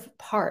massive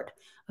part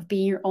of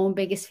being your own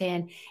biggest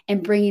fan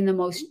and bringing the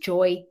most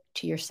joy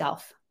to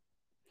yourself.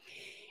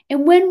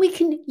 And when we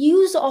can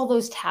use all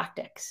those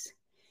tactics,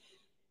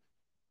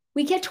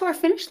 we get to our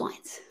finish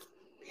lines.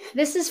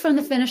 This is from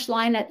the finish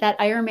line at that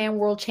Ironman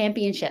World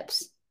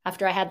Championships.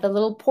 After I had the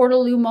little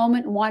Portaloo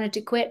moment and wanted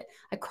to quit,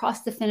 I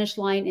crossed the finish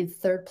line in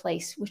 3rd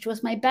place, which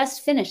was my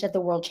best finish at the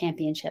World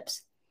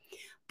Championships.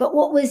 But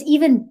what was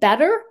even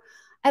better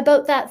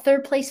about that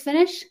 3rd place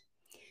finish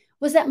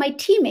was that my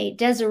teammate,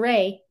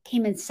 Desiree,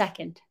 came in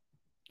 2nd.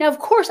 Now, of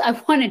course, I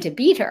wanted to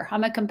beat her.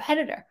 I'm a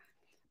competitor.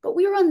 But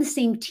we were on the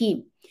same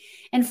team.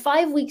 And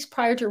 5 weeks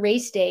prior to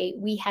race day,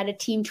 we had a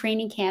team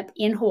training camp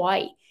in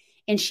Hawaii.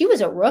 And she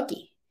was a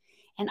rookie.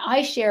 And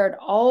I shared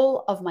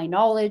all of my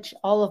knowledge,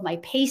 all of my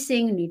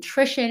pacing,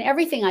 nutrition,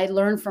 everything I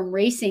learned from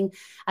racing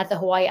at the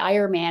Hawaii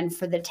Ironman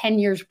for the 10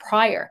 years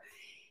prior.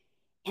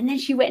 And then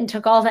she went and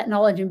took all that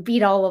knowledge and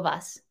beat all of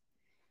us.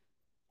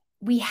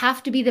 We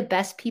have to be the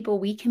best people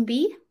we can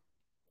be,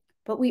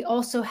 but we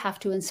also have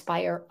to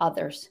inspire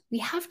others. We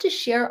have to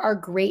share our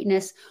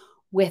greatness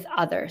with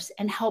others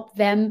and help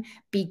them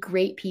be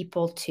great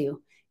people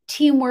too.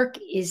 Teamwork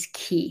is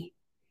key.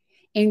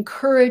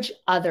 Encourage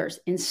others,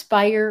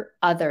 inspire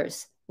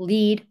others,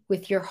 lead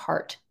with your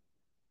heart.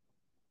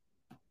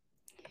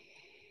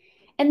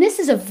 And this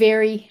is a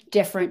very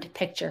different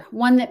picture,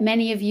 one that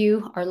many of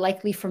you are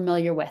likely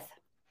familiar with.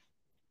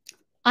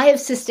 I have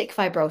cystic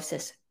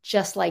fibrosis,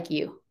 just like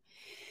you.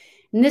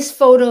 And this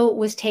photo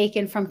was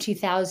taken from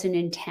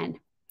 2010,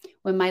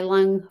 when my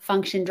lung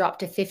function dropped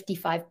to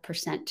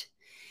 55%.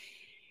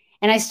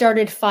 And I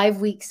started 5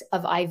 weeks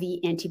of IV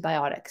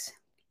antibiotics.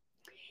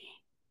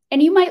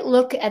 And you might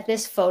look at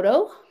this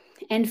photo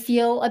and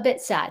feel a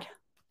bit sad,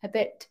 a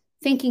bit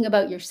thinking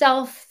about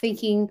yourself,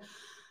 thinking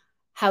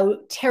how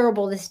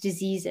terrible this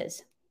disease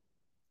is.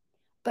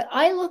 But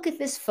I look at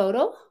this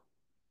photo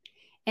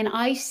and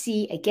I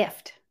see a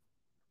gift.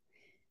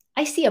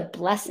 I see a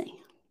blessing.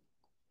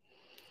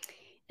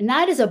 And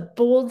that is a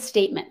bold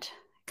statement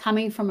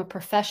coming from a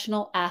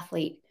professional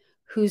athlete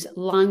whose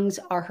lungs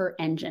are her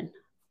engine.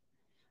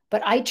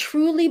 But I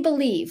truly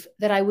believe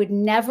that I would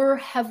never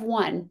have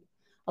won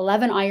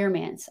 11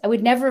 Ironmans. I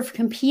would never have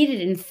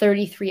competed in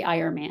 33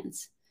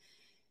 Ironmans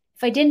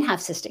if I didn't have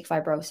cystic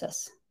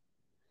fibrosis.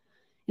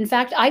 In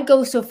fact, I'd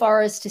go so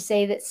far as to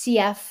say that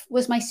CF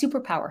was my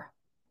superpower.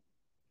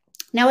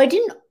 Now, I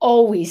didn't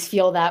always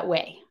feel that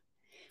way.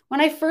 When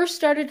I first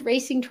started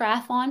racing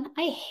triathlon,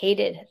 I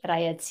hated that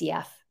I had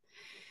CF.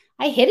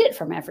 I hid it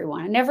from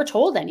everyone. I never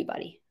told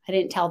anybody. I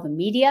didn't tell the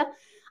media.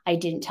 I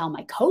didn't tell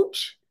my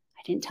coach.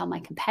 I didn't tell my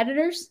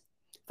competitors.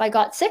 If I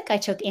got sick, I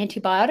took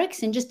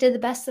antibiotics and just did the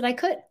best that I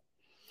could.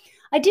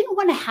 I didn't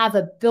want to have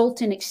a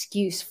built-in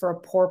excuse for a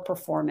poor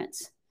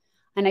performance.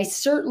 And I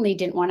certainly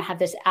didn't want to have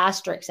this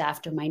asterisk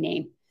after my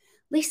name.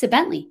 Lisa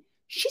Bentley,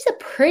 she's a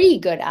pretty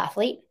good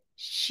athlete.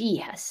 She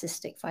has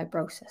cystic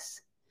fibrosis.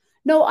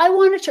 No, I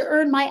wanted to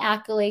earn my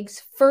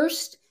accolades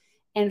first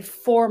and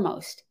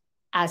foremost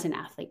as an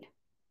athlete.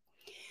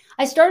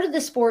 I started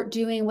the sport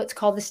doing what's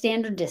called the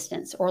standard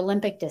distance or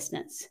Olympic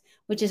distance,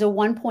 which is a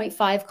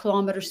 1.5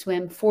 kilometer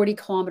swim, 40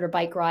 kilometer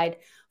bike ride,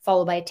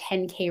 followed by a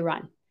 10K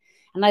run.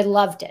 And I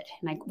loved it.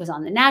 And I was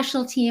on the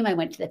national team. I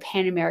went to the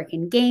Pan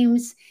American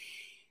Games.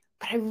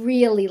 But I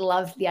really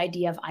loved the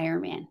idea of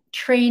Ironman,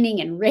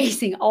 training and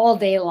racing all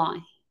day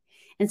long.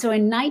 And so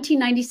in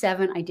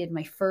 1997, I did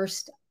my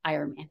first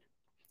Ironman.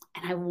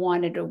 And I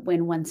wanted to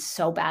win one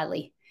so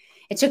badly.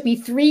 It took me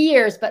 3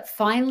 years, but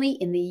finally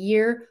in the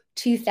year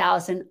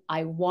 2000,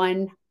 I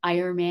won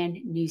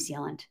Ironman New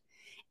Zealand.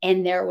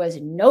 And there was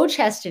no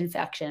chest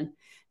infection.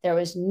 There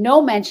was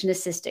no mention of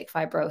cystic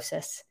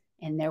fibrosis.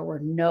 And there were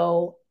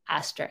no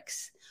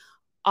asterisks.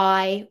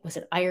 I was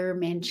an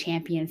Ironman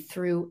champion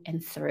through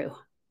and through.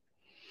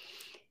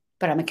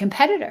 But I'm a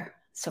competitor.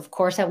 So of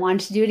course I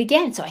wanted to do it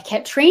again. So I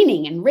kept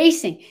training and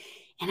racing.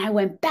 And I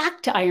went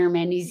back to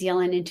Ironman New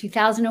Zealand in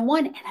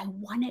 2001 and I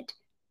won it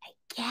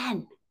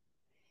again.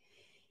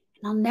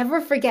 And I'll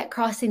never forget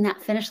crossing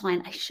that finish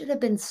line. I should have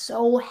been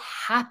so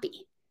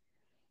happy.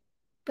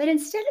 But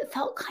instead it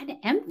felt kind of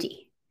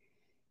empty.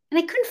 And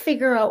I couldn't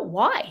figure out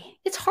why.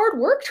 It's hard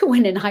work to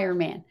win an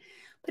Ironman,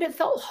 but it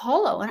felt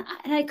hollow.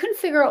 And I couldn't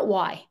figure out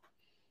why.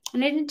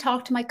 And I didn't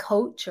talk to my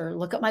coach or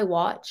look at my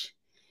watch.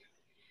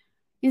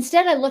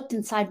 Instead, I looked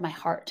inside my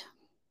heart.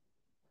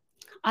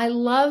 I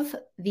love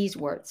these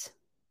words.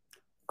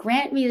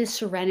 Grant me the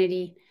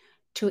serenity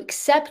to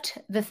accept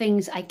the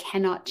things I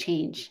cannot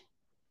change.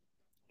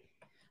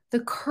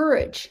 The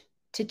courage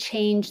to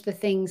change the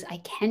things I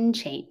can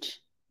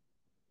change.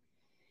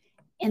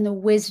 And the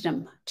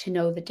wisdom to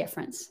know the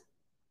difference.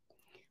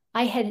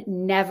 I had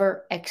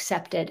never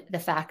accepted the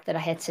fact that I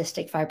had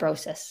cystic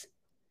fibrosis.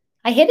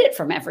 I hid it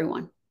from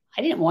everyone.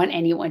 I didn't want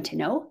anyone to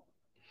know.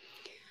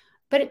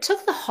 But it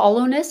took the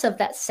hollowness of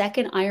that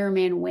second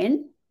Ironman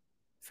win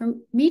for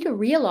me to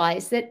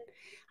realize that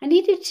I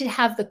needed to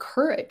have the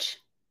courage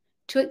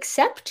to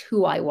accept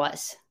who I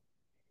was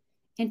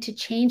and to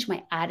change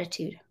my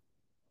attitude.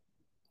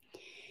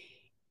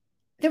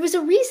 There was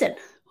a reason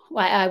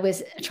why I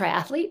was a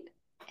triathlete,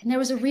 and there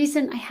was a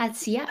reason I had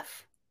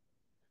CF.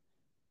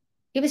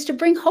 It was to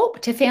bring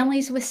hope to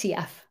families with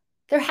CF.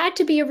 There had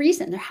to be a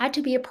reason. There had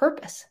to be a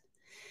purpose.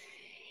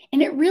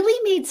 And it really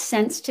made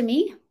sense to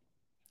me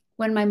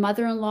when my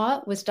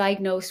mother-in-law was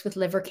diagnosed with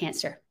liver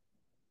cancer.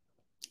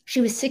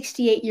 She was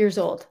 68 years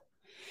old,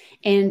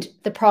 and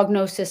the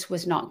prognosis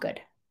was not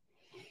good.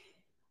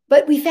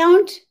 But we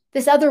found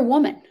this other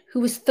woman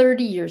who was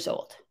 30 years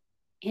old,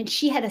 and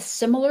she had a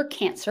similar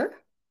cancer,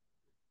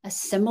 a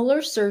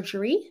similar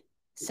surgery,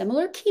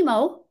 similar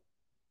chemo,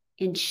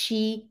 and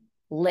she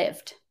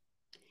lived.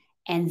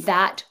 And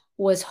that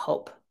was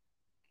hope.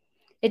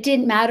 It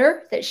didn't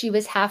matter that she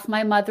was half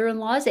my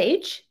mother-in-law's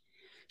age.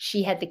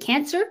 She had the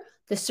cancer,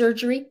 the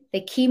surgery,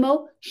 the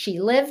chemo, she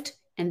lived,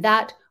 and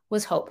that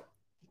was hope.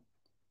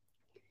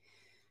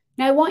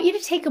 Now I want you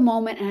to take a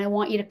moment and I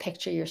want you to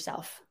picture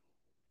yourself.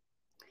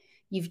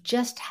 You've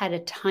just had a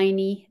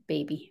tiny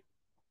baby.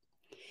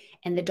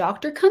 And the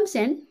doctor comes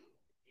in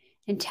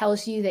and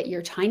tells you that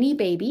your tiny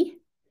baby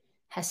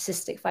has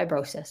cystic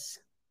fibrosis.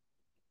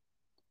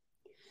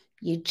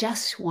 You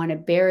just want to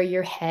bury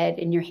your head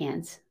in your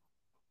hands.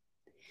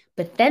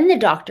 But then the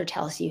doctor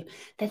tells you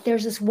that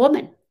there's this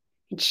woman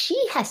and she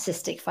has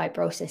cystic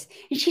fibrosis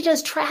and she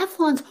does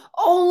triathlons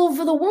all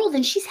over the world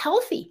and she's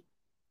healthy.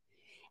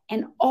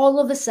 And all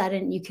of a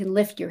sudden you can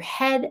lift your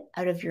head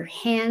out of your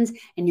hands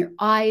and your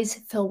eyes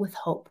fill with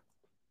hope.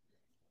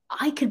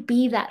 I could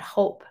be that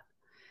hope.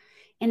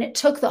 And it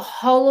took the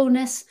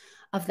hollowness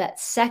of that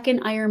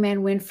second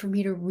Ironman win for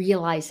me to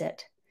realize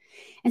it.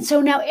 And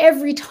so now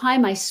every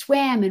time I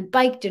swam and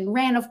biked and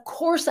ran, of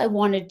course I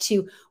wanted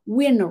to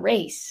win a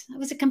race. I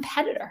was a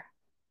competitor.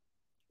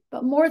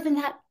 But more than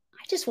that,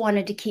 I just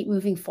wanted to keep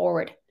moving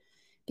forward,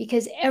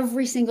 because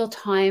every single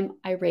time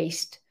I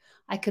raced,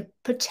 I could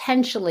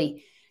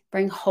potentially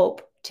bring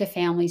hope to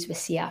families with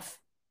CF.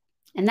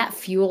 And that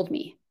fueled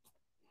me.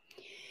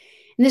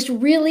 And this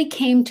really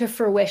came to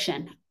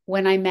fruition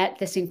when I met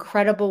this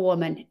incredible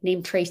woman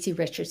named Tracy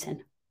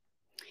Richardson.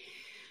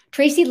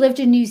 Tracy lived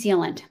in New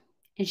Zealand,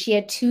 and she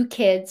had 2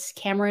 kids,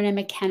 Cameron and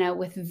McKenna,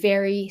 with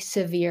very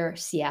severe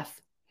CF.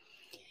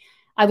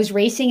 I was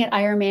racing at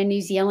Ironman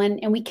New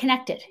Zealand, and we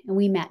connected and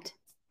we met.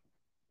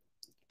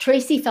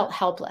 Tracy felt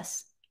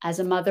helpless as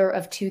a mother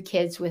of 2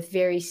 kids with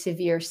very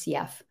severe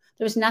CF.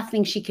 There was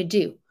nothing she could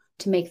do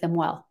to make them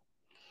well.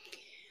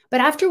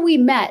 But after we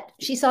met,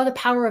 she saw the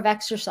power of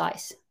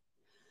exercise.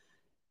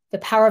 The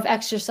power of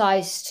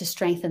exercise to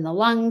strengthen the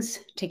lungs,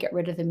 to get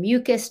rid of the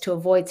mucus, to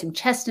avoid some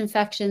chest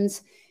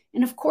infections,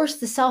 and of course,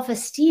 the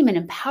self-esteem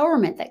and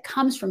empowerment that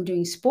comes from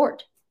doing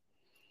sport.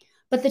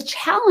 But the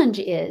challenge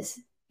is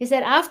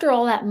that after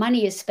all that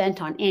money is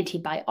spent on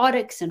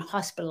antibiotics and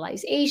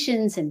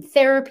hospitalizations and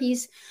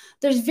therapies,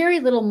 there's very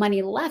little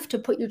money left to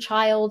put your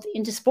child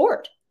into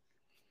sport.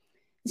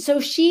 So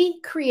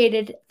she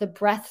created the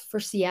Breath for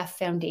CF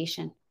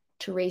Foundation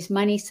to raise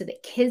money so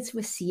that kids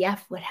with CF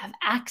would have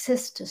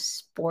access to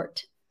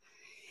sport.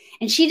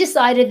 And she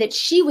decided that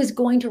she was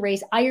going to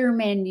raise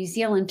Ironman New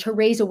Zealand to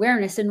raise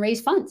awareness and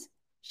raise funds.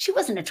 She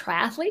wasn't a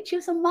triathlete, she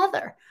was a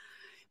mother,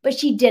 but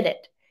she did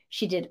it.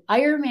 She did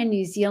Ironman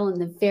New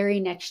Zealand the very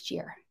next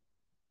year,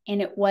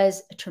 and it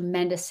was a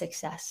tremendous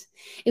success.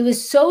 It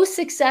was so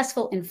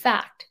successful, in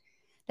fact,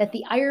 that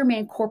the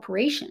Ironman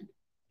Corporation,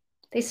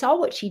 they saw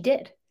what she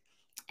did,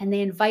 and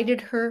they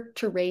invited her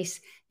to race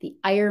the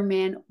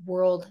Ironman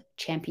World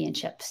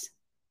Championships.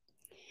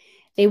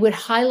 They would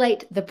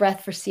highlight the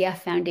Breath for CF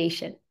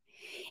Foundation,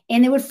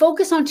 and they would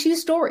focus on 2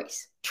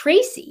 stories.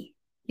 Tracy,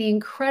 the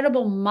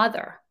incredible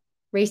mother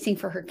racing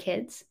for her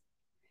kids,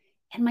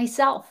 and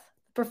myself,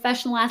 a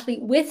professional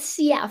athlete with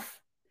CF,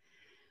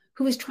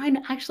 who was trying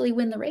to actually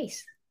win the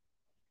race.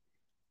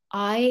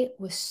 I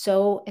was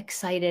so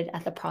excited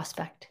at the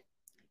prospect.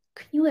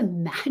 Can you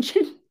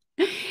imagine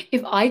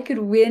if I could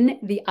win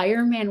the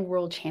Ironman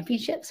World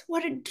Championships?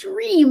 What a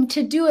dream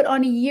to do it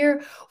on a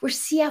year where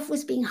CF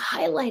was being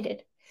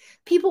highlighted.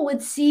 People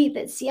would see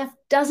that CF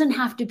doesn't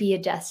have to be a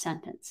death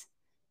sentence.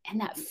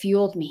 And that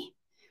fueled me.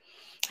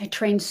 I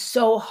trained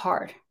so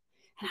hard,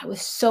 and I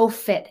was so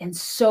fit and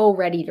so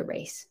ready to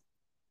race.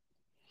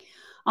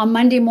 On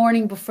Monday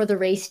morning before the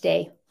race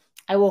day,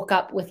 I woke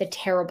up with a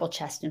terrible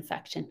chest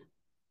infection.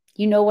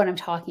 You know what I'm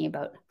talking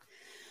about.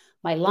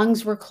 My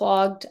lungs were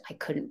clogged. I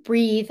couldn't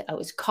breathe. I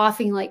was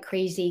coughing like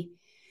crazy.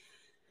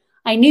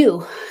 I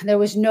knew there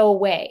was no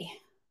way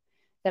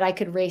that I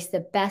could race the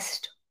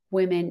best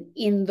women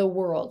in the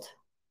world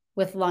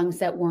with lungs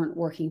that weren't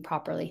working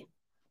properly.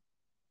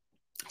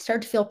 I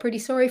started to feel pretty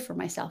sorry for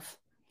myself.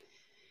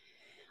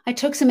 I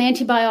took some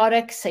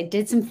antibiotics. I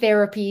did some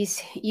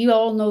therapies. You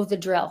all know the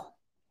drill.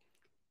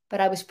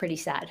 But I was pretty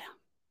sad.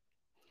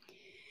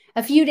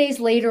 A few days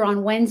later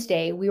on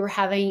Wednesday, we were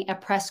having a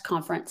press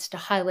conference to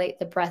highlight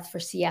the Breath for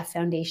CF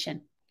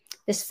Foundation.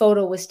 This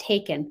photo was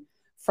taken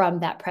from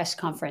that press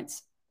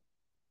conference,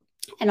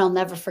 and I'll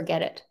never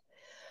forget it.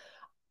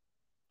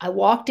 I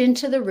walked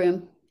into the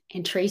room,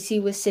 and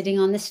Tracy was sitting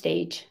on the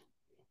stage,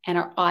 and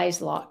our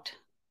eyes locked,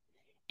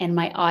 and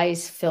my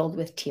eyes filled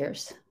with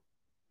tears.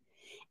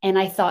 And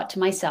I thought to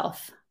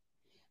myself,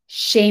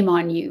 shame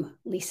on you,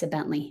 Lisa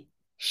Bentley.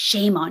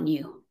 Shame on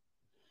you.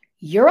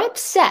 You're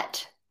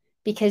upset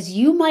because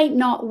you might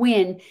not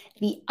win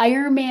the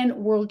Ironman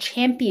World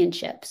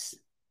Championships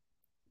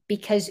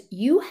because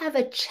you have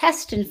a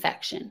chest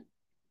infection,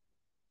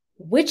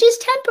 which is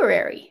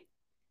temporary.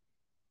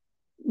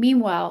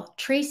 Meanwhile,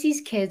 Tracy's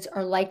kids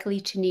are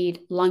likely to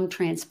need lung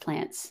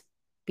transplants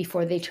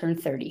before they turn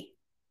 30.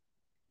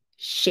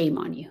 Shame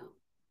on you.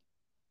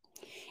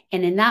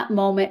 And in that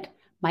moment,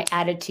 my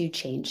attitude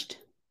changed.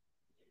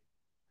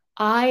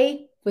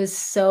 I was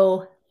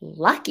so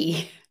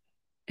lucky.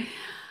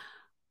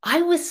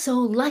 I was so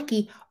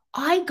lucky.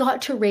 I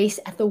got to race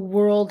at the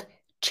World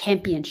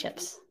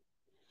Championships.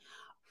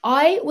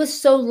 I was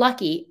so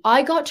lucky.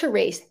 I got to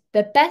race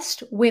the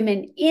best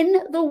women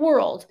in the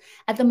world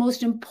at the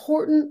most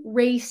important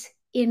race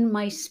in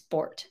my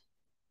sport.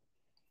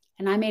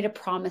 And I made a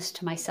promise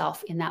to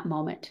myself in that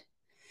moment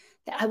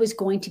that I was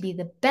going to be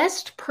the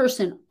best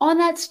person on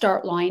that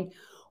start line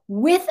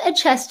with a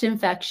chest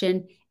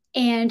infection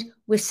and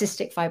with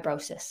cystic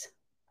fibrosis.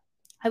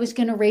 I was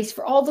going to race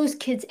for all those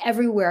kids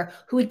everywhere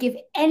who would give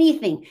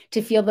anything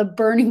to feel the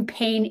burning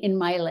pain in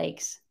my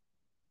legs.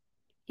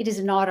 It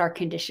is not our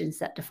conditions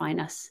that define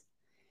us.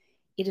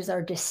 It is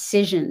our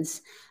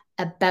decisions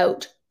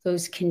about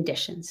those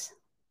conditions.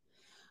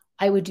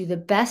 I would do the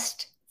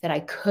best that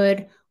I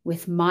could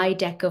with my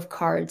deck of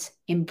cards,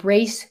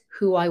 embrace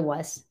who I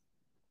was.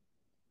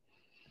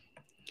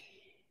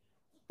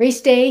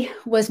 Race day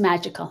was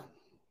magical.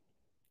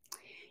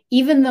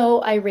 Even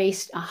though I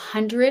raced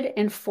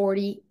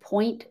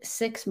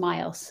 140.6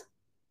 miles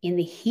in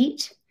the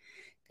heat,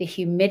 the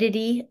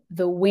humidity,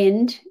 the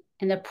wind,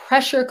 and the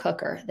pressure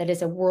cooker that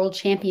is a world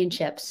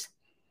championships,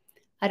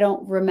 I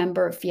don't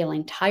remember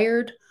feeling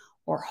tired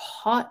or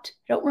hot.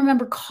 I don't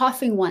remember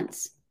coughing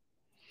once.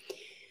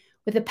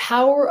 With the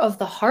power of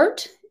the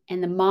heart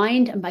and the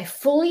mind, and by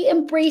fully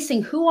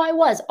embracing who I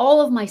was,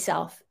 all of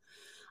myself,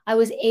 I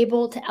was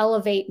able to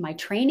elevate my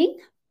training,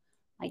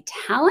 my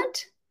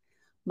talent,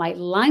 my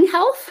lung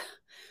health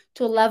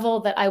to a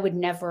level that I would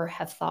never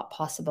have thought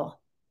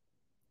possible.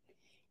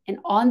 And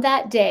on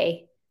that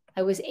day,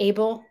 I was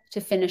able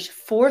to finish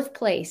 4th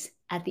place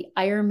at the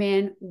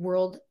Ironman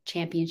World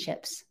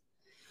Championships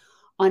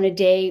on a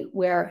day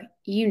where,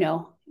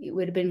 it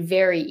would have been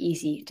very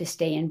easy to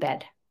stay in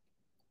bed.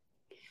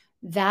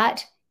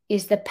 That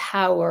is the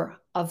power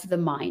of the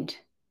mind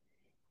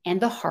and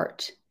the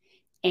heart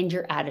and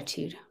your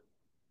attitude.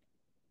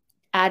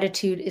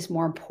 Attitude is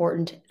more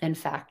important than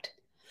fact.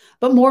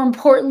 But more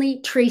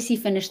importantly, Tracy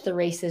finished the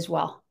race as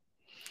well.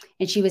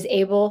 And she was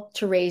able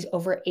to raise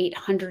over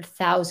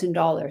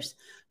 $800,000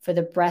 for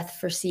the Breath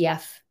for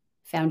CF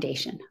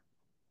Foundation.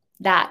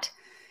 That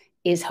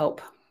is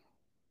hope.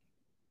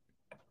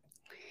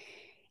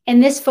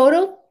 And this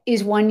photo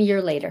is 1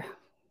 year later.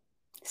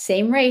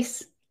 Same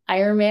race,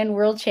 Ironman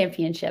World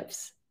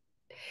Championships.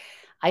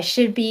 I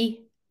should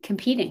be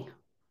competing,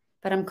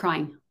 but I'm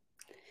crying.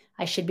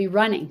 I should be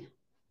running,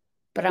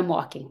 but I'm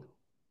walking.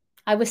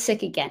 I was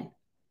sick again.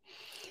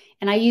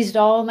 And I used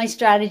all my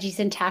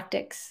strategies and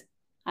tactics.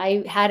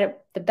 I had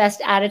the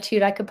best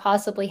attitude I could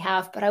possibly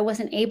have, but I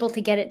wasn't able to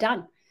get it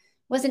done.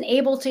 Wasn't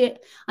able to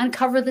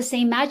uncover the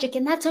same magic,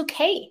 and that's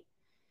okay.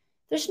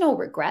 There's no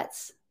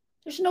regrets.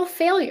 There's no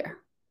failure.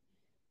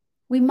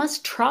 We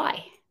must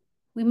try.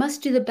 We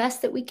must do the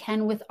best that we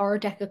can with our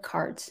deck of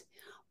cards.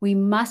 We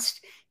must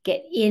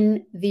get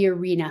in the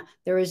arena.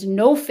 There is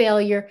no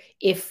failure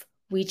if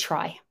we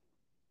try.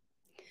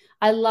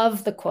 I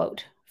love the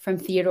quote from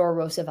Theodore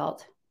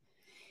Roosevelt.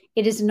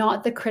 It is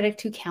not the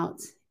critic who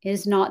counts. It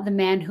is not the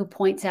man who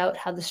points out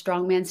how the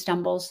strong man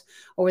stumbles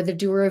or the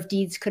doer of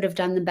deeds could have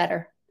done them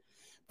better.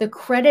 The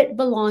credit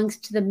belongs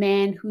to the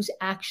man who's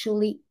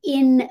actually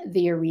in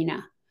the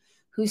arena,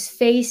 whose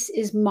face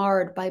is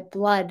marred by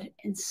blood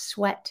and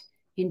sweat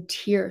and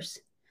tears,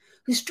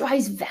 who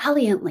strives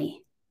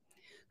valiantly,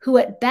 who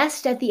at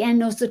best at the end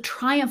knows the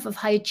triumph of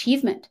high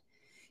achievement,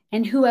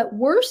 and who at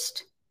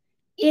worst,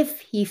 if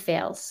he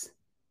fails,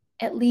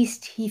 at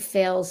least he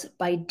fails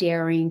by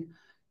daring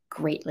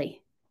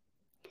greatly.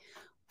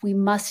 We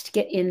must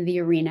get in the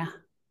arena,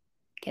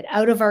 get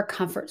out of our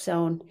comfort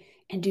zone,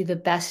 and do the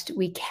best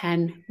we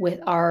can with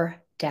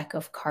our deck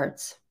of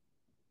cards.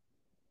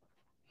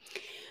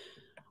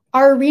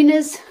 Our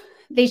arenas,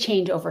 they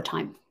change over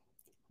time.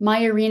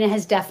 My arena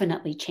has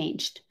definitely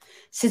changed.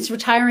 Since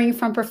retiring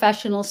from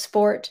professional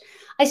sport,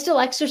 I still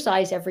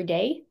exercise every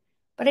day,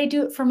 but I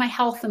do it for my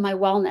health and my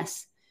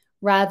wellness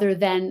rather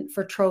than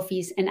for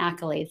trophies and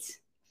accolades.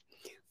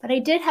 But I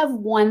did have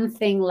one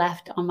thing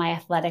left on my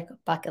athletic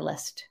bucket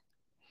list.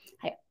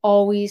 I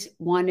always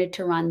wanted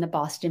to run the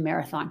Boston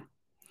Marathon.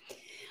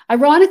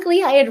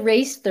 Ironically, I had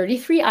raced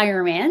 33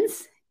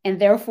 Ironmans and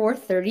therefore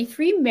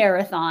 33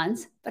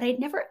 marathons, but I'd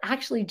never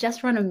actually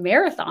just run a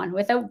marathon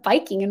without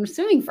biking and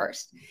swimming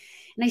first.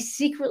 And I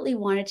secretly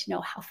wanted to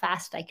know how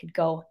fast I could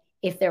go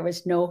if there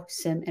was no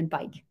swim and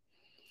bike.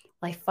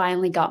 Well, I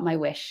finally got my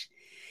wish.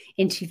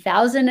 In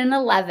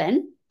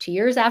 2011, 2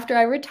 years after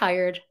I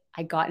retired,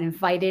 I got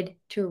invited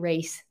to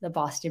race the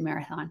Boston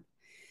Marathon.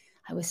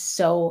 I was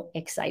so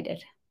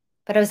excited,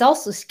 but I was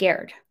also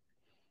scared.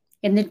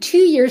 In the 2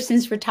 years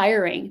since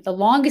retiring, the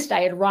longest I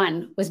had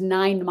run was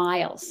 9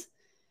 miles.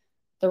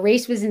 The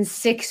race was in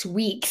 6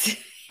 weeks,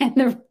 and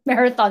the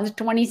marathon is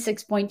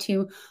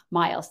 26.2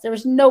 miles. There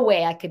was no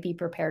way I could be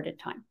prepared in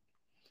time.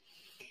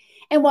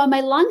 And while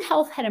my lung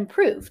health had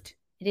improved,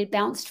 it had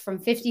bounced from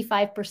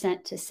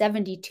 55% to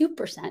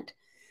 72%,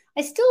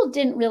 I still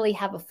didn't really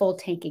have a full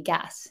tank of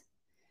gas.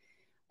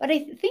 But I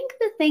think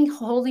the thing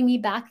holding me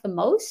back the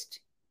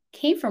most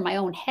came from my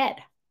own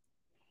head.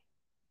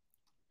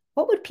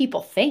 What would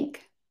people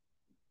think?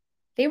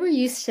 They were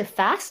used to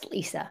fast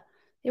Lisa.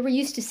 They were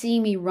used to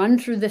seeing me run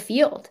through the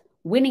field,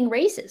 winning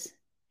races.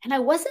 And I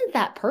wasn't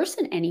that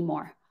person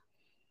anymore.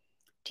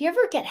 Do you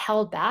ever get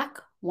held back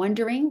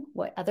wondering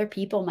what other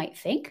people might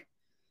think?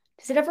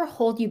 Does it ever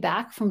hold you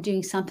back from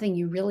doing something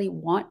you really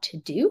want to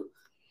do?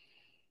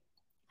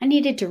 I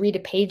needed to read a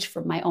page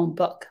from my own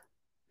book.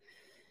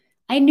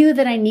 I knew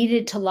that I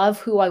needed to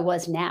love who I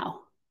was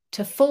now,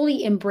 to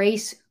fully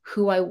embrace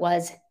who I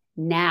was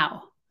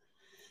now,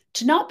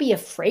 to not be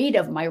afraid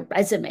of my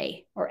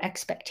resume or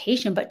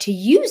expectation, but to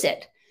use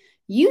it,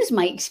 use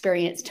my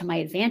experience to my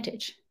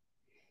advantage.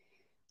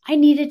 I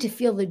needed to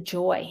feel the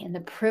joy and the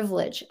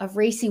privilege of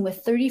racing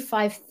with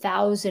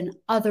 35,000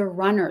 other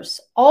runners,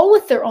 all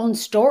with their own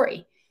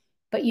story,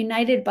 but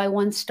united by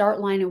one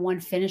start line and one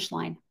finish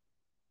line.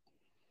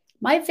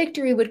 My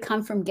victory would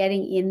come from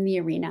getting in the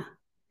arena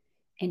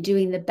and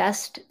doing the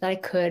best that I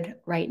could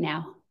right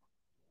now.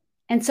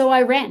 And so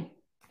I ran.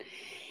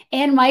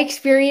 And my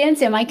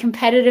experience and my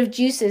competitive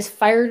juices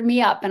fired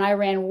me up, and I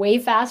ran way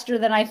faster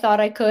than I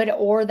thought I could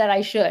or that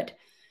I should.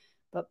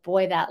 But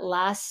boy, that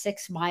last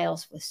 6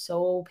 miles was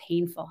so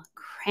painful,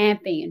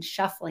 cramping and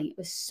shuffling. It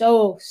was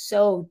so,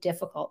 so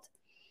difficult.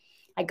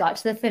 I got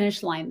to the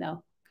finish line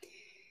though.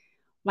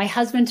 My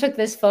husband took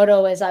this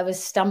photo as I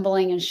was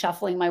stumbling and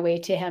shuffling my way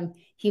to him.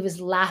 He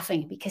was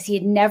laughing because he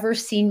had never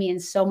seen me in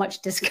so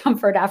much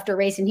discomfort after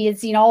racing. He had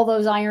seen all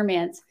those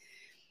Ironmans,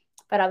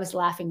 but I was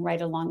laughing right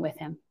along with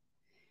him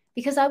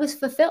because I was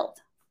fulfilled.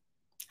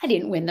 I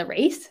didn't win the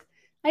race.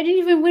 I didn't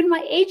even win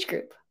my age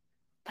group,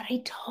 but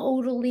I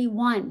totally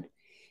won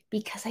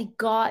because I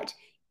got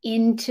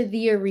into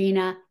the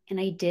arena and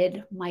I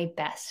did my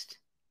best.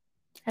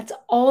 That's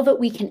all that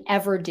we can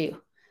ever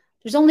do.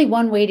 There's only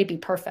one way to be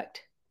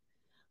perfect,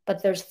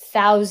 but there's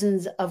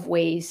thousands of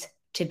ways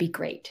to be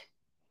great.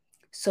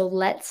 So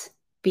let's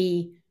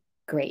be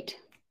great.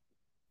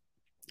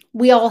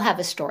 We all have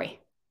a story.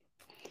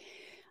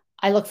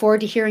 I look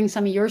forward to hearing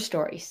some of your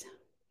stories.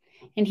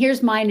 And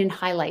here's mine in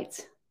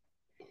highlights.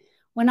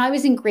 When I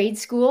was in grade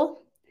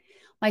school,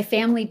 my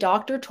family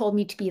doctor told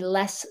me to be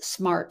less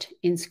smart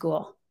in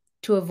school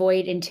to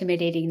avoid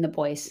intimidating the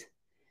boys.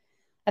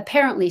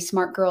 Apparently,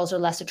 smart girls are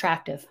less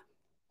attractive.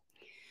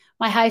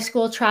 My high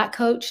school track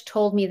coach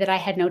told me that I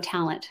had no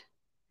talent.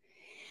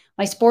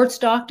 My sports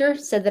doctor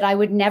said that I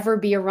would never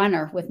be a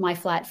runner with my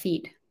flat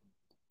feet.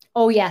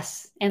 Oh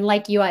yes, and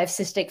like you, I have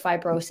cystic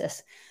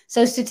fibrosis.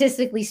 So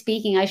statistically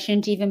speaking, I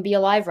shouldn't even be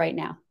alive right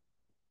now.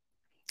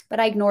 But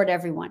I ignored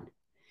everyone.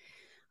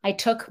 I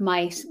took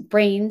my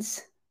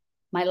brains,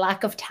 my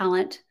lack of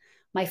talent,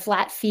 my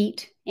flat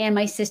feet, and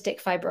my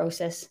cystic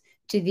fibrosis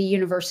to the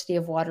University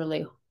of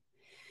Waterloo.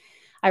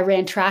 I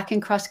ran track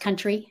and cross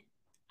country.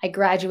 I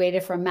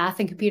graduated from math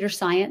and computer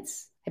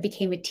science. I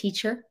became a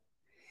teacher.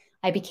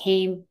 I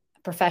became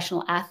a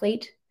professional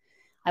athlete.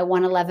 I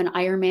won 11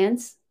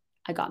 Ironmans.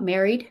 I got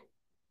married.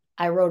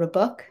 I wrote a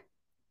book.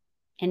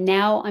 And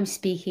now I'm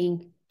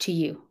speaking to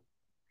you.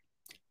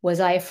 Was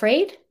I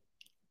afraid?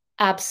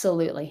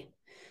 Absolutely.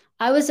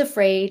 I was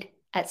afraid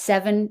at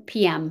 7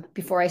 p.m.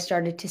 before I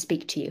started to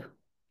speak to you.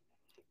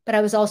 But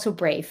I was also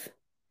brave.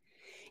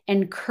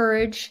 And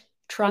courage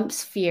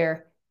trumps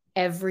fear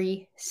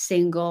every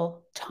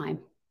single time.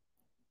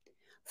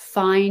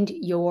 Find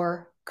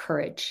your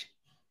courage.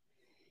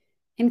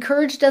 And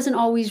courage doesn't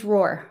always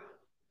roar.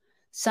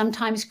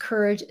 Sometimes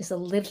courage is a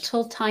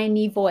little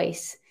tiny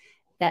voice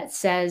that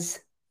says,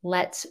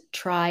 let's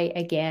try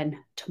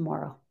again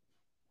tomorrow.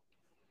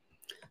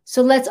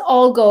 So let's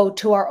all go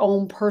to our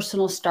own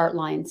personal start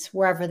lines,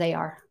 wherever they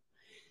are,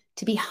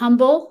 to be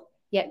humble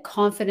yet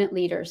confident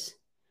leaders,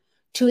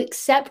 to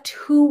accept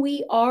who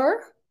we are,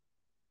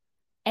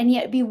 and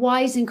yet be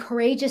wise and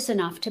courageous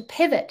enough to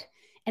pivot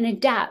and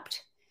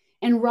adapt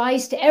and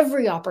rise to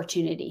every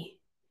opportunity,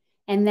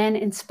 and then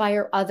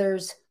inspire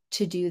others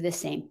to do the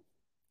same.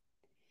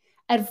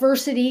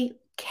 Adversity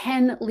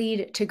can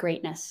lead to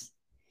greatness.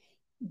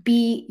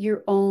 Be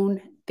your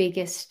own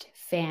biggest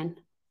fan.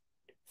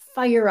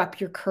 Fire up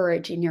your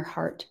courage in your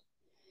heart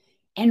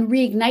and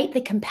reignite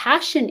the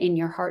compassion in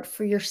your heart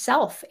for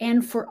yourself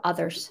and for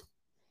others.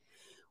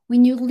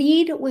 When you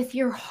lead with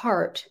your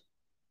heart,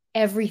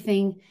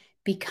 everything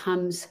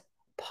becomes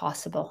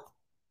possible.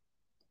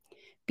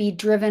 Be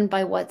driven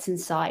by what's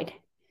inside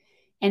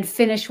and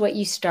finish what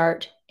you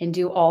start and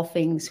do all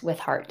things with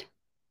heart.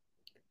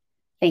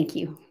 Thank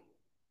you.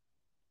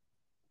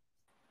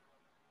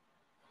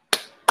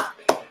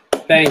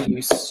 Thank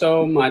you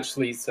so much,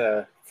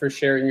 Lisa, for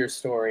sharing your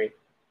story.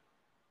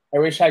 I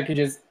wish I could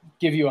just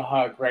give you a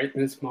hug right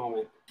in this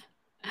moment.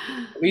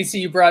 Lisa,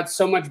 you brought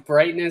so much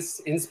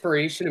brightness,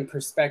 inspiration, and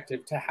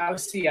perspective to how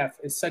CF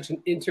is such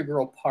an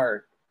integral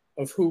part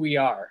of who we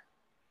are.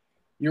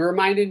 You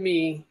reminded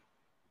me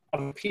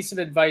of a piece of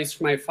advice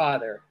from my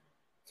father,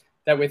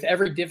 that with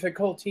every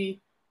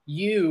difficulty,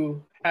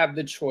 you have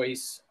the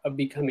choice of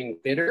becoming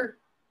bitter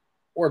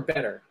or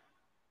better.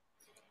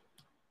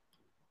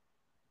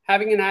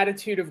 Having an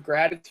attitude of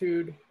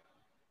gratitude,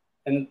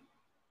 and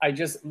I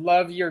just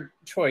love your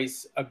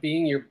choice of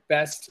being your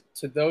best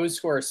to those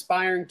who are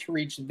aspiring to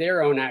reach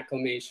their own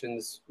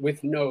acclamations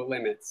with no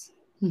limits.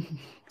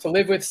 To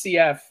live with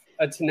CF,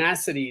 a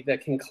tenacity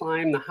that can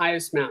climb the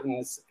highest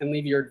mountains and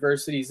leave your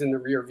adversities in the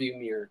rearview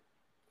mirror.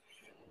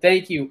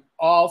 Thank you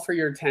all for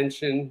your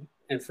attention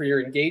and for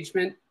your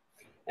engagement.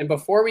 And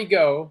before we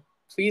go,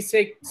 please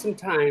take some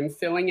time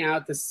filling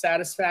out the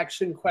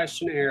satisfaction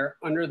questionnaire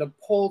under the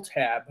poll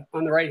tab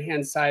on the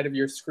right-hand side of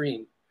your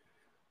screen.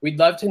 We'd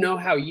love to know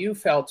how you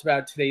felt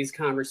about today's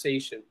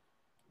conversation.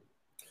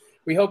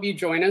 We hope you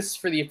join us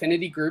for the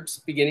affinity groups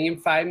beginning in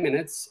 5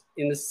 minutes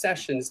in the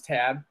sessions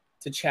tab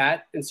to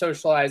chat and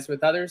socialize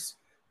with others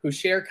who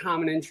share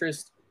common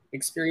interests,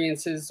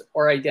 experiences,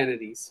 or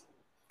identities.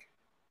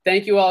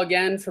 Thank you all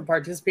again for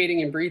participating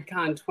in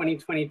BreatheCon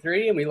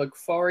 2023, and we look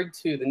forward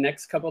to the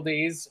next couple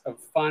days of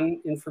fun,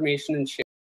 information, and sharing.